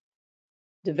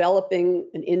 developing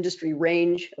an industry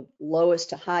range of lowest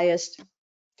to highest,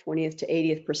 20th to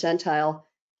 80th percentile.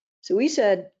 So we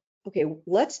said, okay,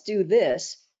 let's do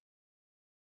this.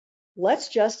 Let's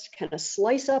just kind of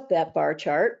slice up that bar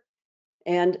chart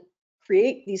and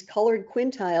create these colored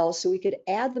quintiles so we could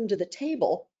add them to the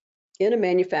table in a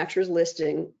manufacturer's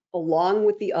listing along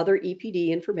with the other EPD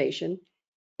information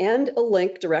and a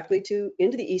link directly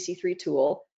into the EC3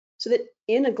 tool so that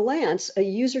in a glance, a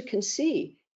user can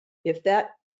see if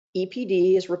that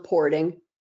EPD is reporting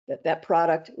that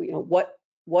product, what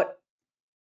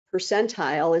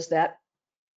percentile is that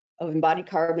of embodied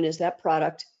carbon is that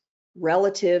product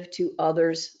relative to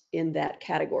others in that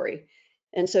category.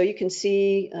 And so you can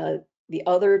see the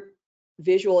other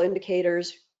visual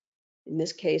indicators. In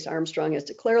this case, Armstrong has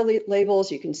declare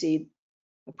labels. You can see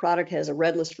a product has a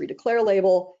red list free declare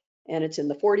label and it's in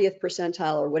the 40th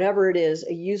percentile or whatever it is.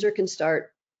 A user can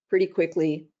start pretty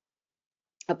quickly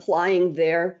applying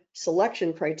their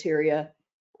selection criteria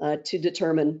to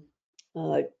determine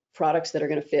products that are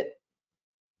going to fit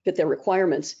their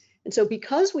requirements. And so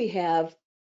because we have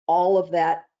all of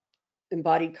that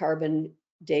embodied carbon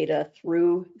data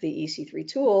through the EC3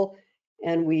 tool,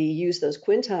 and we use those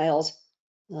quintiles,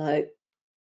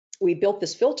 we built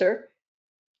this filter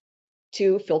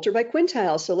to filter by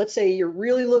quintiles. So let's say you're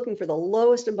really looking for the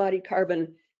lowest embodied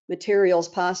carbon materials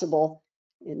possible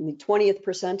in the 20th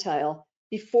percentile.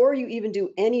 Before you even do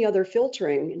any other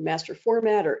filtering in master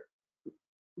format or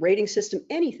rating system,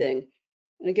 anything,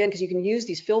 and again, because you can use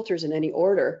these filters in any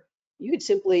order, you could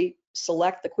simply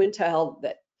select the quintile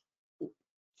that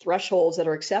thresholds that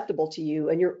are acceptable to you,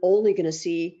 and you're only going to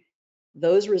see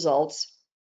those results.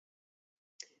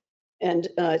 And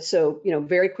so,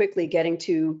 very quickly getting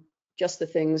to just the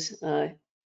things that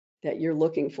you're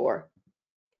looking for.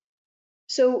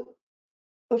 So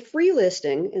a free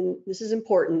listing, and this is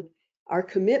important, our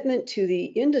commitment to the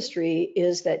industry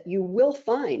is that you will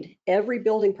find every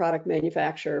building product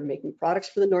manufacturer making products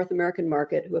for the North American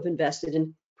market who have invested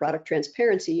in product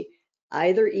transparency,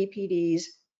 either EPDs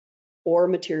or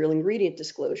material ingredient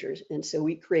disclosures. And so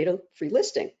we create a free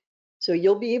listing. So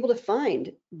you'll be able to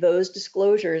find those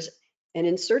disclosures, and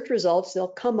in search results, they'll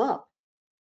come up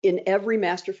in every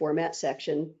master format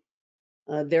section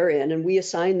therein. And we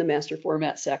assign the master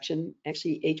format section.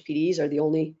 Actually, HPDs are the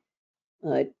only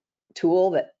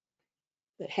tool that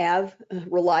have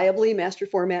reliably master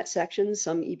format sections.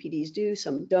 Some EPDs do,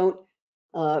 some don't.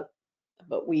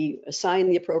 But we assign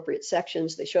the appropriate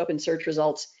sections. They show up in search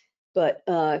results. But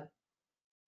the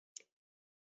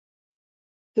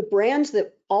brands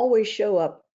that always show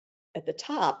up at the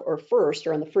top or first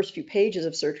or on the first few pages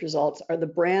of search results are the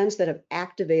brands that have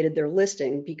activated their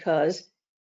listing, because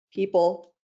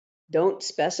people don't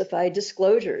specify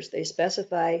disclosures. They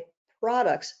specify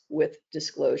products with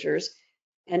disclosures.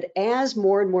 And as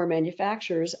more and more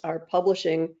manufacturers are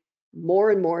publishing more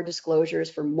and more disclosures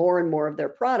for more and more of their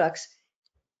products,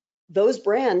 those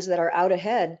brands that are out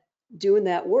ahead doing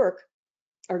that work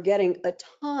are getting a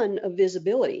ton of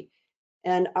visibility.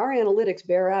 And our analytics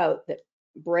bear out that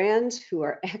brands who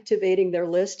are activating their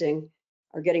listing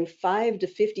are getting 5 to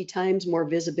 50 times more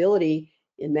visibility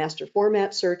in master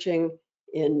format searching,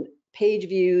 in page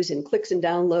views, in clicks and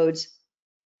downloads.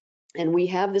 And we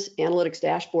have this analytics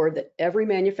dashboard that every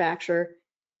manufacturer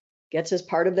gets as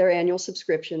part of their annual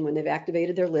subscription when they've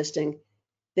activated their listing.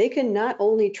 They can not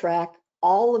only track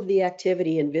all of the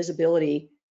activity and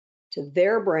visibility to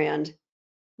their brand,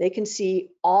 they can see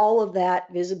all of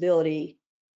that visibility,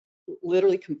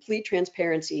 literally complete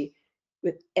transparency,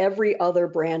 with every other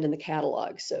brand in the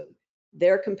catalog. So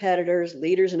their competitors,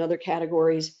 leaders in other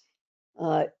categories,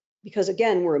 because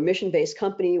again, we're a mission-based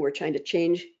company. We're trying to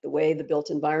change the way the built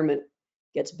environment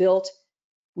gets built.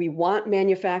 We want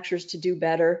manufacturers to do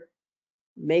better,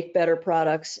 make better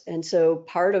products. And so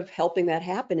part of helping that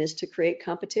happen is to create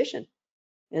competition.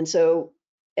 And so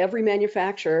every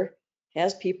manufacturer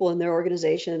has people in their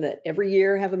organization that every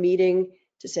year have a meeting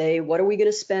to say, what are we going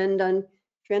to spend on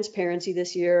transparency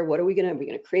this year? Are we going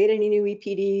to create any new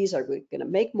EPDs? Are we going to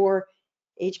make more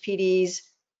HPDs?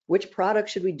 Which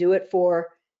products should we do it for?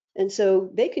 And so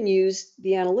they can use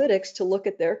the analytics to look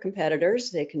at their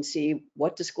competitors. They can see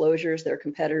what disclosures their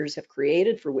competitors have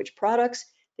created for which products.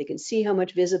 They can see how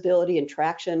much visibility and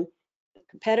traction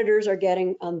competitors are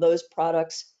getting on those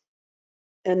products.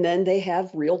 And then they have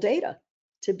real data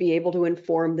to be able to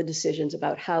inform the decisions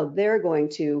about how they're going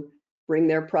to bring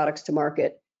their products to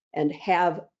market and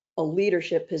have a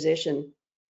leadership position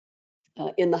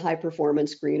in the high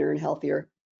performance, greener and healthier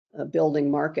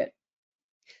building market.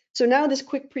 So now this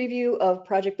quick preview of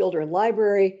Project Builder and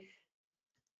Library.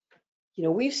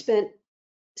 We've spent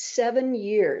 7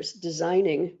 years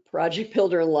designing Project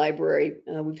Builder and Library,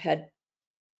 we've had,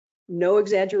 no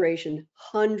exaggeration,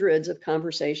 hundreds of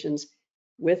conversations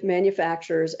with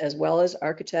manufacturers as well as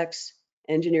architects,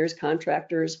 engineers,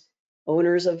 contractors,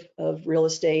 owners of real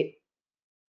estate,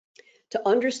 to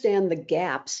understand the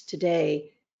gaps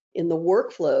today in the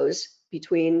workflows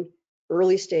between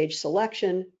early stage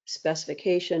selection,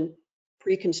 specification,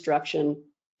 pre-construction,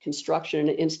 construction,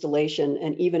 installation,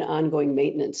 and even ongoing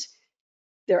maintenance.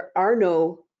 There are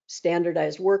no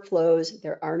standardized workflows.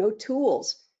 There are no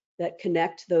tools that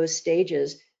connect those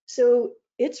stages. So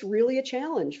it's really a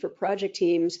challenge for project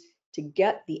teams to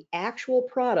get the actual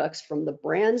products from the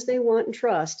brands they want and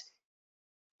trust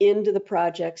into the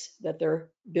projects that they're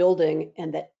building,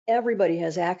 and that everybody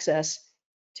has access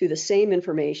to the same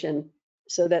information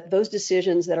so that those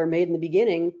decisions that are made in the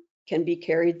beginning can be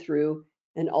carried through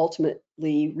and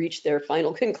ultimately reach their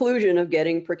final conclusion of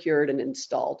getting procured and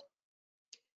installed.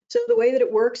 So the way that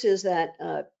it works is that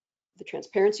the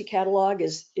transparency catalog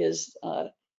is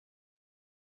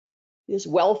this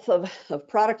wealth of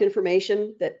product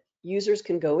information that users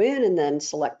can go in and then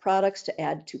select products to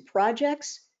add to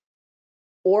projects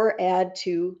or add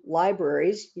to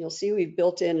libraries. You'll see we've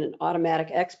built in an automatic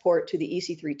export to the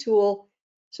EC3 tool,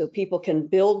 so people can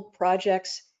build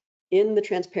projects in the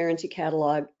transparency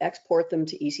catalog, export them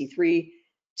to EC3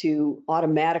 to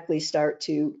automatically start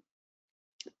to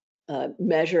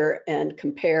measure and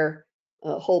compare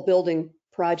whole building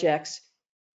projects.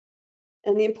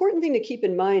 And the important thing to keep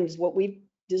in mind is what we've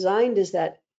designed is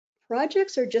that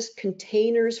projects are just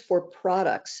containers for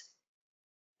products.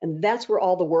 And that's where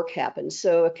all the work happens.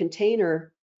 So a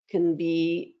container can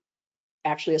be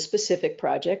actually a specific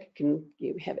project.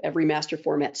 You have every master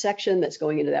format section that's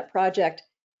going into that project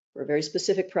for a very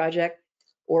specific project.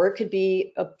 Or it could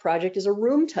be a project as a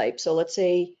room type. So let's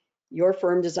say your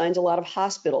firm designs a lot of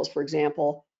hospitals, for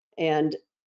example, and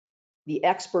the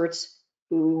experts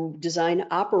who design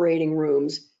operating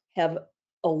rooms have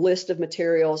a list of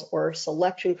materials or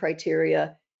selection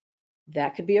criteria.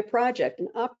 That could be a project, an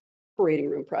operating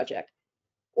room project.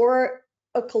 Or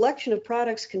a collection of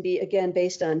products can be, again,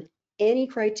 based on any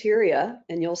criteria.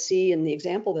 And you'll see in the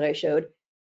example that I showed,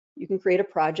 you can create a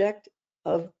project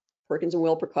of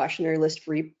Perkins&Will Precautionary List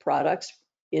free products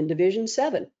in Division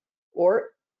 7 or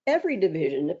every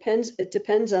division. It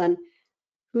depends on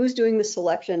who's doing the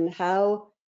selection, how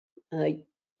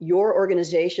your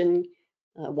organization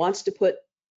wants to put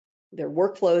their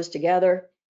workflows together,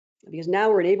 because now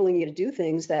we're enabling you to do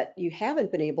things that you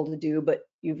haven't been able to do, but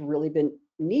you've really been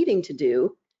needing to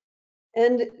do.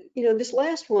 And this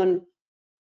last one,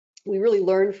 we really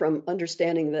learned from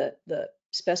understanding the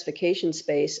specification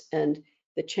space and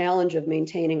the challenge of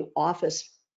maintaining office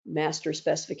master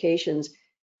specifications,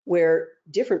 where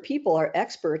different people are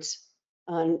experts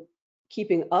on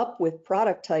keeping up with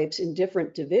product types in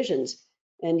different divisions.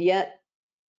 And yet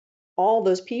all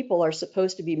those people are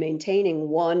supposed to be maintaining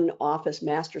one office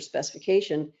master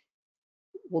specification.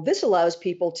 Well, this allows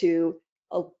people to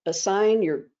assign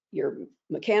your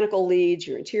mechanical leads,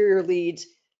 your interior leads,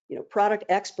 product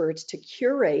experts to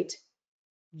curate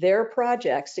their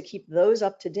projects, to keep those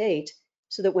up to date,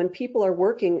 so that when people are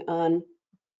working on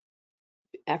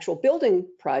actual building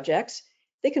projects,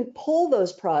 they can pull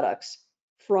those products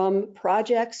from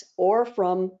projects or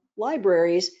from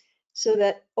libraries, so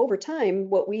that over time,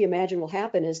 what we imagine will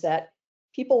happen is that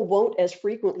people won't as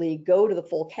frequently go to the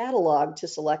full catalog to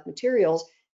select materials.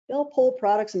 They'll pull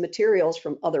products and materials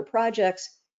from other projects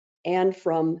and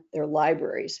from their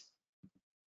libraries.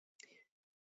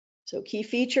 So key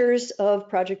features of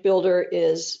Project Builder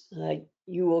is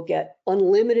you will get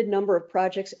unlimited number of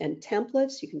projects and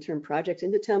templates. You can turn projects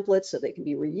into templates so they can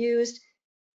be reused.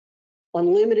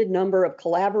 Unlimited number of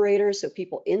collaborators, so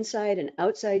people inside and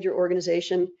outside your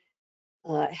organization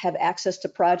have access to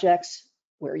projects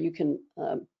where you can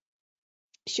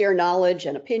share knowledge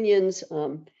and opinions.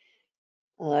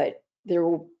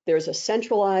 There's a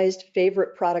centralized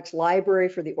favorite products library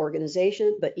for the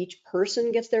organization, but each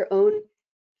person gets their own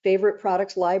favorite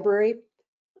products library.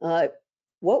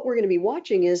 What we're going to be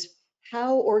watching is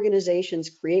how organizations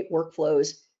create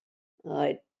workflows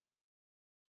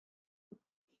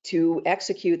to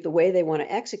execute the way they want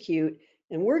to execute.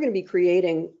 And we're going to be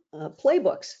creating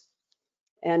playbooks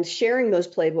and sharing those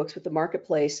playbooks with the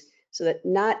marketplace, so that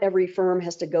not every firm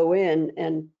has to go in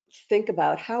and think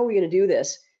about how are we going to do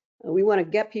this. We want to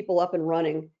get people up and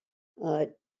running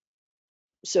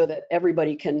so that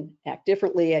everybody can act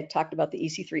differently. I talked about the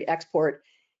EC3 export,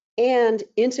 and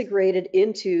integrated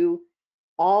into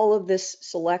all of this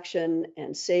selection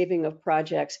and saving of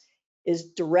projects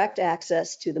is direct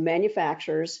access to the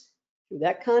manufacturers through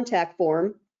that contact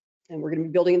form. and we're going to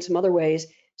be building in some other ways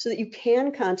so that you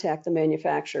can contact the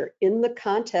manufacturer in the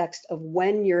context of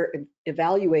when you're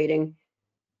evaluating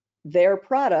their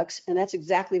products, and that's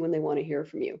exactly when they want to hear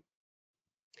from you.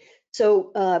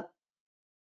 So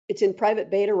it's in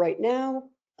private beta right now.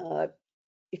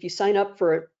 If you sign up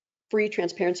for a free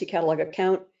Transparency Catalog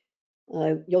account,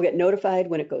 you'll get notified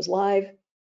when it goes live.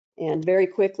 And very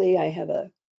quickly, I have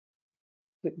a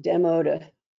quick demo to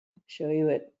show you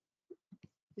it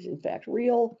is in fact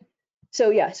real. So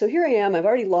yeah, so here I am. I've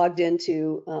already logged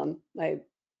into my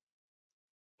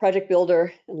project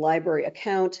builder and library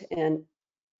account, and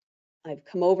I've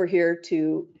come over here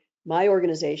to my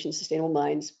organization, Sustainable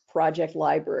Minds Project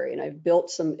Library, and I've built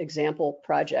some example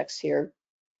projects here.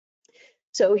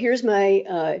 So here's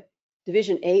my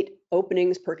Division 8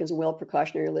 Openings Perkins&Will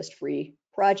Precautionary List free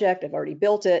project. I've already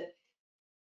built it.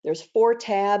 There's 4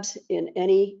 tabs in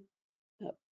any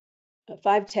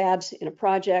 5 tabs in a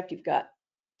project. You've got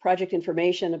project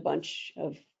information, a bunch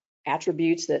of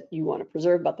attributes that you want to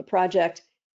preserve about the project.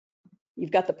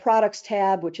 You've got the products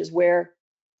tab, which is where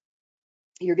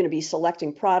you're going to be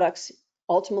selecting products.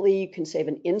 Ultimately, you can save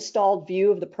an installed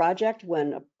view of the project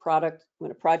when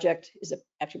a project is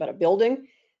actually about a building,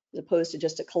 as opposed to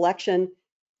just a collection.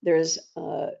 There's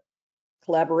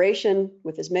collaboration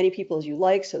with as many people as you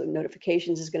like, so the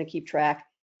notifications is going to keep track.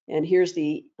 And here's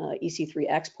the EC3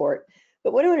 export.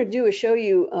 But what I want to do is show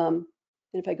you, and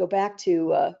if I go back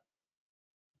to a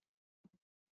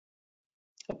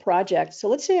project, so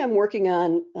let's say I'm working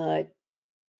on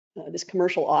this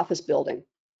commercial office building.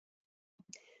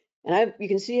 And you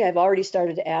can see I've already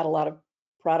started to add a lot of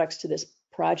products to this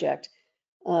project.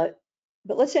 But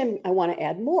let's say I want to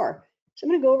add more. So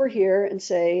I'm going to go over here and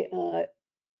say,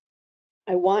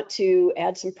 I want to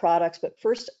add some products, but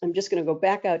first I'm just going to go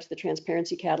back out to the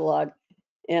Transparency Catalog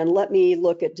and let me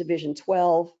look at Division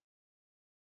 12.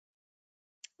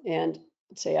 And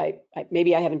say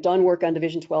maybe I haven't done work on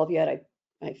Division 12 yet.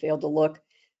 I failed to look.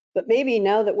 But maybe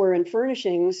now that we're in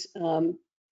furnishings,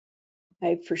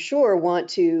 I for sure want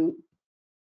to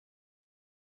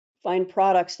find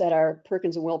products that are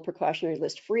Perkins&Will Precautionary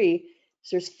List free.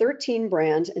 So there's 13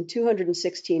 brands and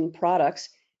 216 products.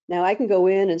 Now I can go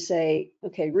in and say,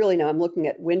 okay, really now I'm looking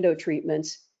at window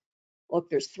treatments. Look,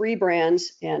 there's 3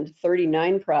 brands and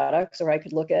 39 products, or I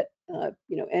could look at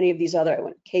any of these other. I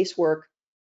want casework,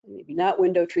 maybe not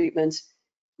window treatments.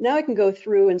 Now I can go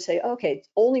through and say, okay,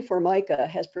 only Formica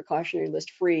has precautionary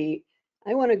list free.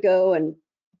 I want to go and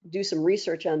do some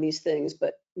research on these things,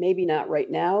 but maybe not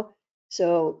right now.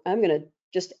 So I'm going to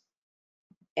just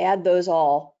add those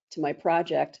all to my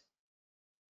project.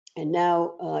 And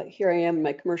now here I am in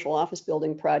my commercial office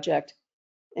building project.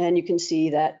 And you can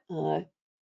see that all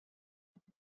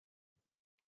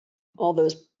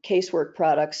those casework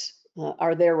products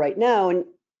are there right now. And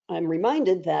I'm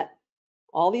reminded that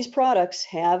all these products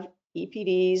have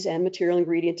EPDs and material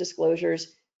ingredient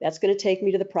disclosures. That's going to take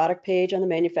me to the product page on the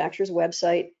manufacturer's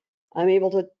website. I'm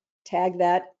able to tag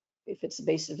that if it's the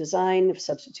basis of design, if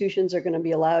substitutions are going to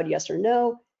be allowed, yes or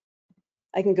no.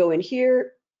 I can go in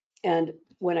here, and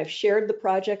when I've shared the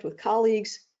project with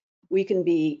colleagues, we can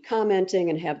be commenting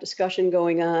and have discussion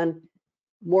going on.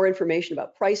 More information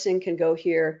about pricing can go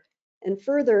here. And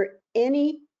further,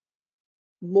 any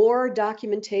more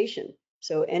documentation,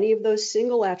 so any of those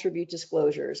single attribute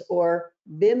disclosures or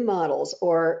BIM models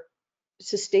or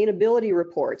sustainability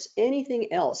reports,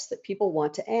 anything else that people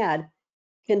want to add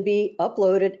can be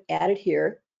uploaded, added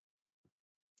here.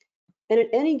 And at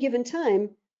any given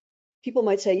time, people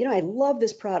might say, I love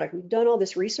this product. We've done all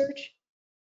this research.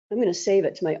 I'm going to save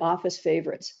it to my office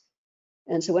favorites.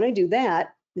 And so when I do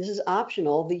that, this is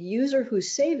optional. The user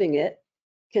who's saving it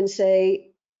can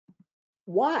say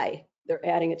why they're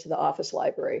adding it to the office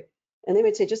library. And they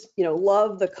might say, just,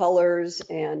 love the colors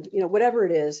and, whatever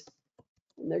it is,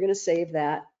 and they're going to save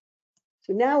that.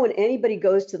 So now when anybody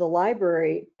goes to the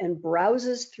library and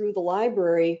browses through the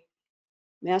library,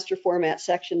 master format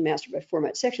section, master by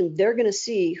format section, they're going to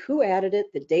see who added it,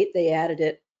 the date they added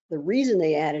it, the reason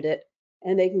they added it,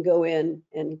 and they can go in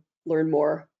and learn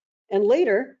more. And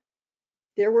later,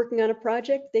 they're working on a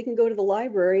project, they can go to the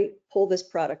library, pull this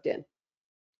product in.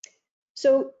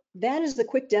 So that is the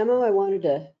quick demo I wanted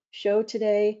to show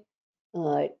today.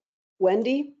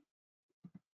 Wendy,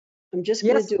 I'm just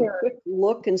going to do a quick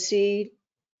look and see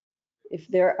if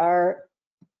there are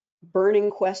burning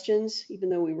questions, even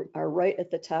though we are right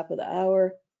at the top of the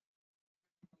hour.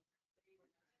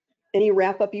 Any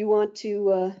wrap up you want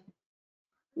to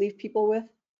leave people with?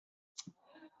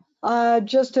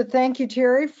 Just to thank you,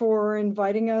 Terry, for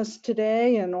inviting us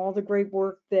today and all the great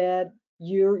work that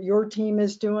your team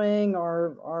is doing,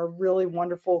 our really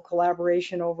wonderful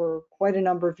collaboration over quite a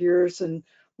number of years, and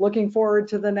looking forward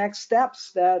to the next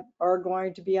steps that are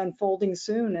going to be unfolding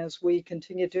soon as we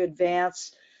continue to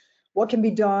advance what can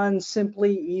be done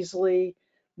simply, easily,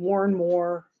 more and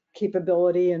more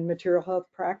capability in material health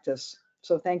practice.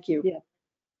 So thank you. Yeah.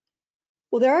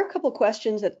 Well, there are a couple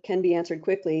questions that can be answered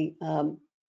quickly.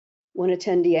 One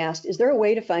attendee asked, is there a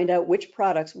way to find out which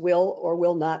products will or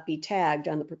will not be tagged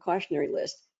on the precautionary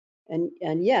list? And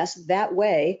yes, that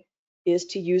way is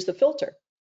to use the filter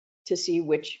to see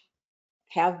which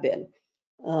have been.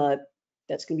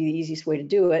 That's going to be the easiest way to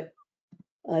do it.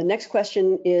 Next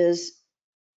question is,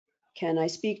 can I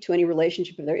speak to any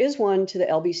relationship, if there is one, to the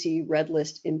LBC Red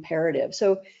List imperative?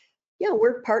 So yeah,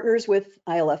 we're partners with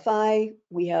ILFI.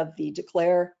 We have the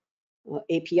Declare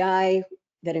API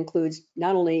that includes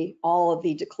not only all of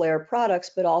the Declare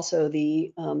products, but also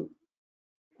the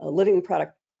living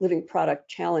product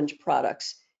challenge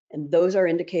products. And those are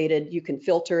indicated. You can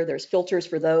filter. There's filters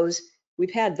for those.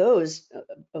 We've had those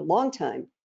a long time.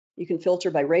 You can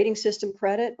filter by rating system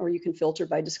credit, or you can filter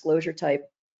by disclosure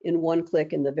type in one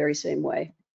click in the very same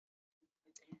way.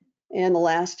 And the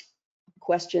last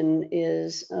question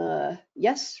is,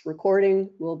 yes,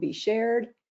 recording will be shared.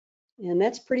 And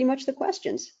that's pretty much the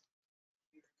questions.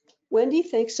 Wendy,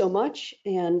 thanks so much.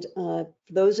 And for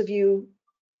those of you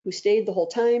who stayed the whole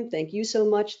time, thank you so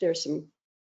much. There's some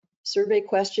survey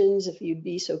questions, if you'd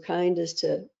be so kind as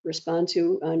to respond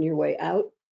to on your way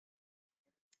out.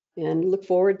 And look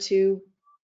forward to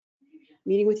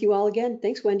meeting with you all again.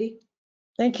 Thanks, Wendy.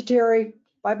 Thank you, Terry.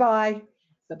 Bye-bye.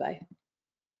 Bye-bye.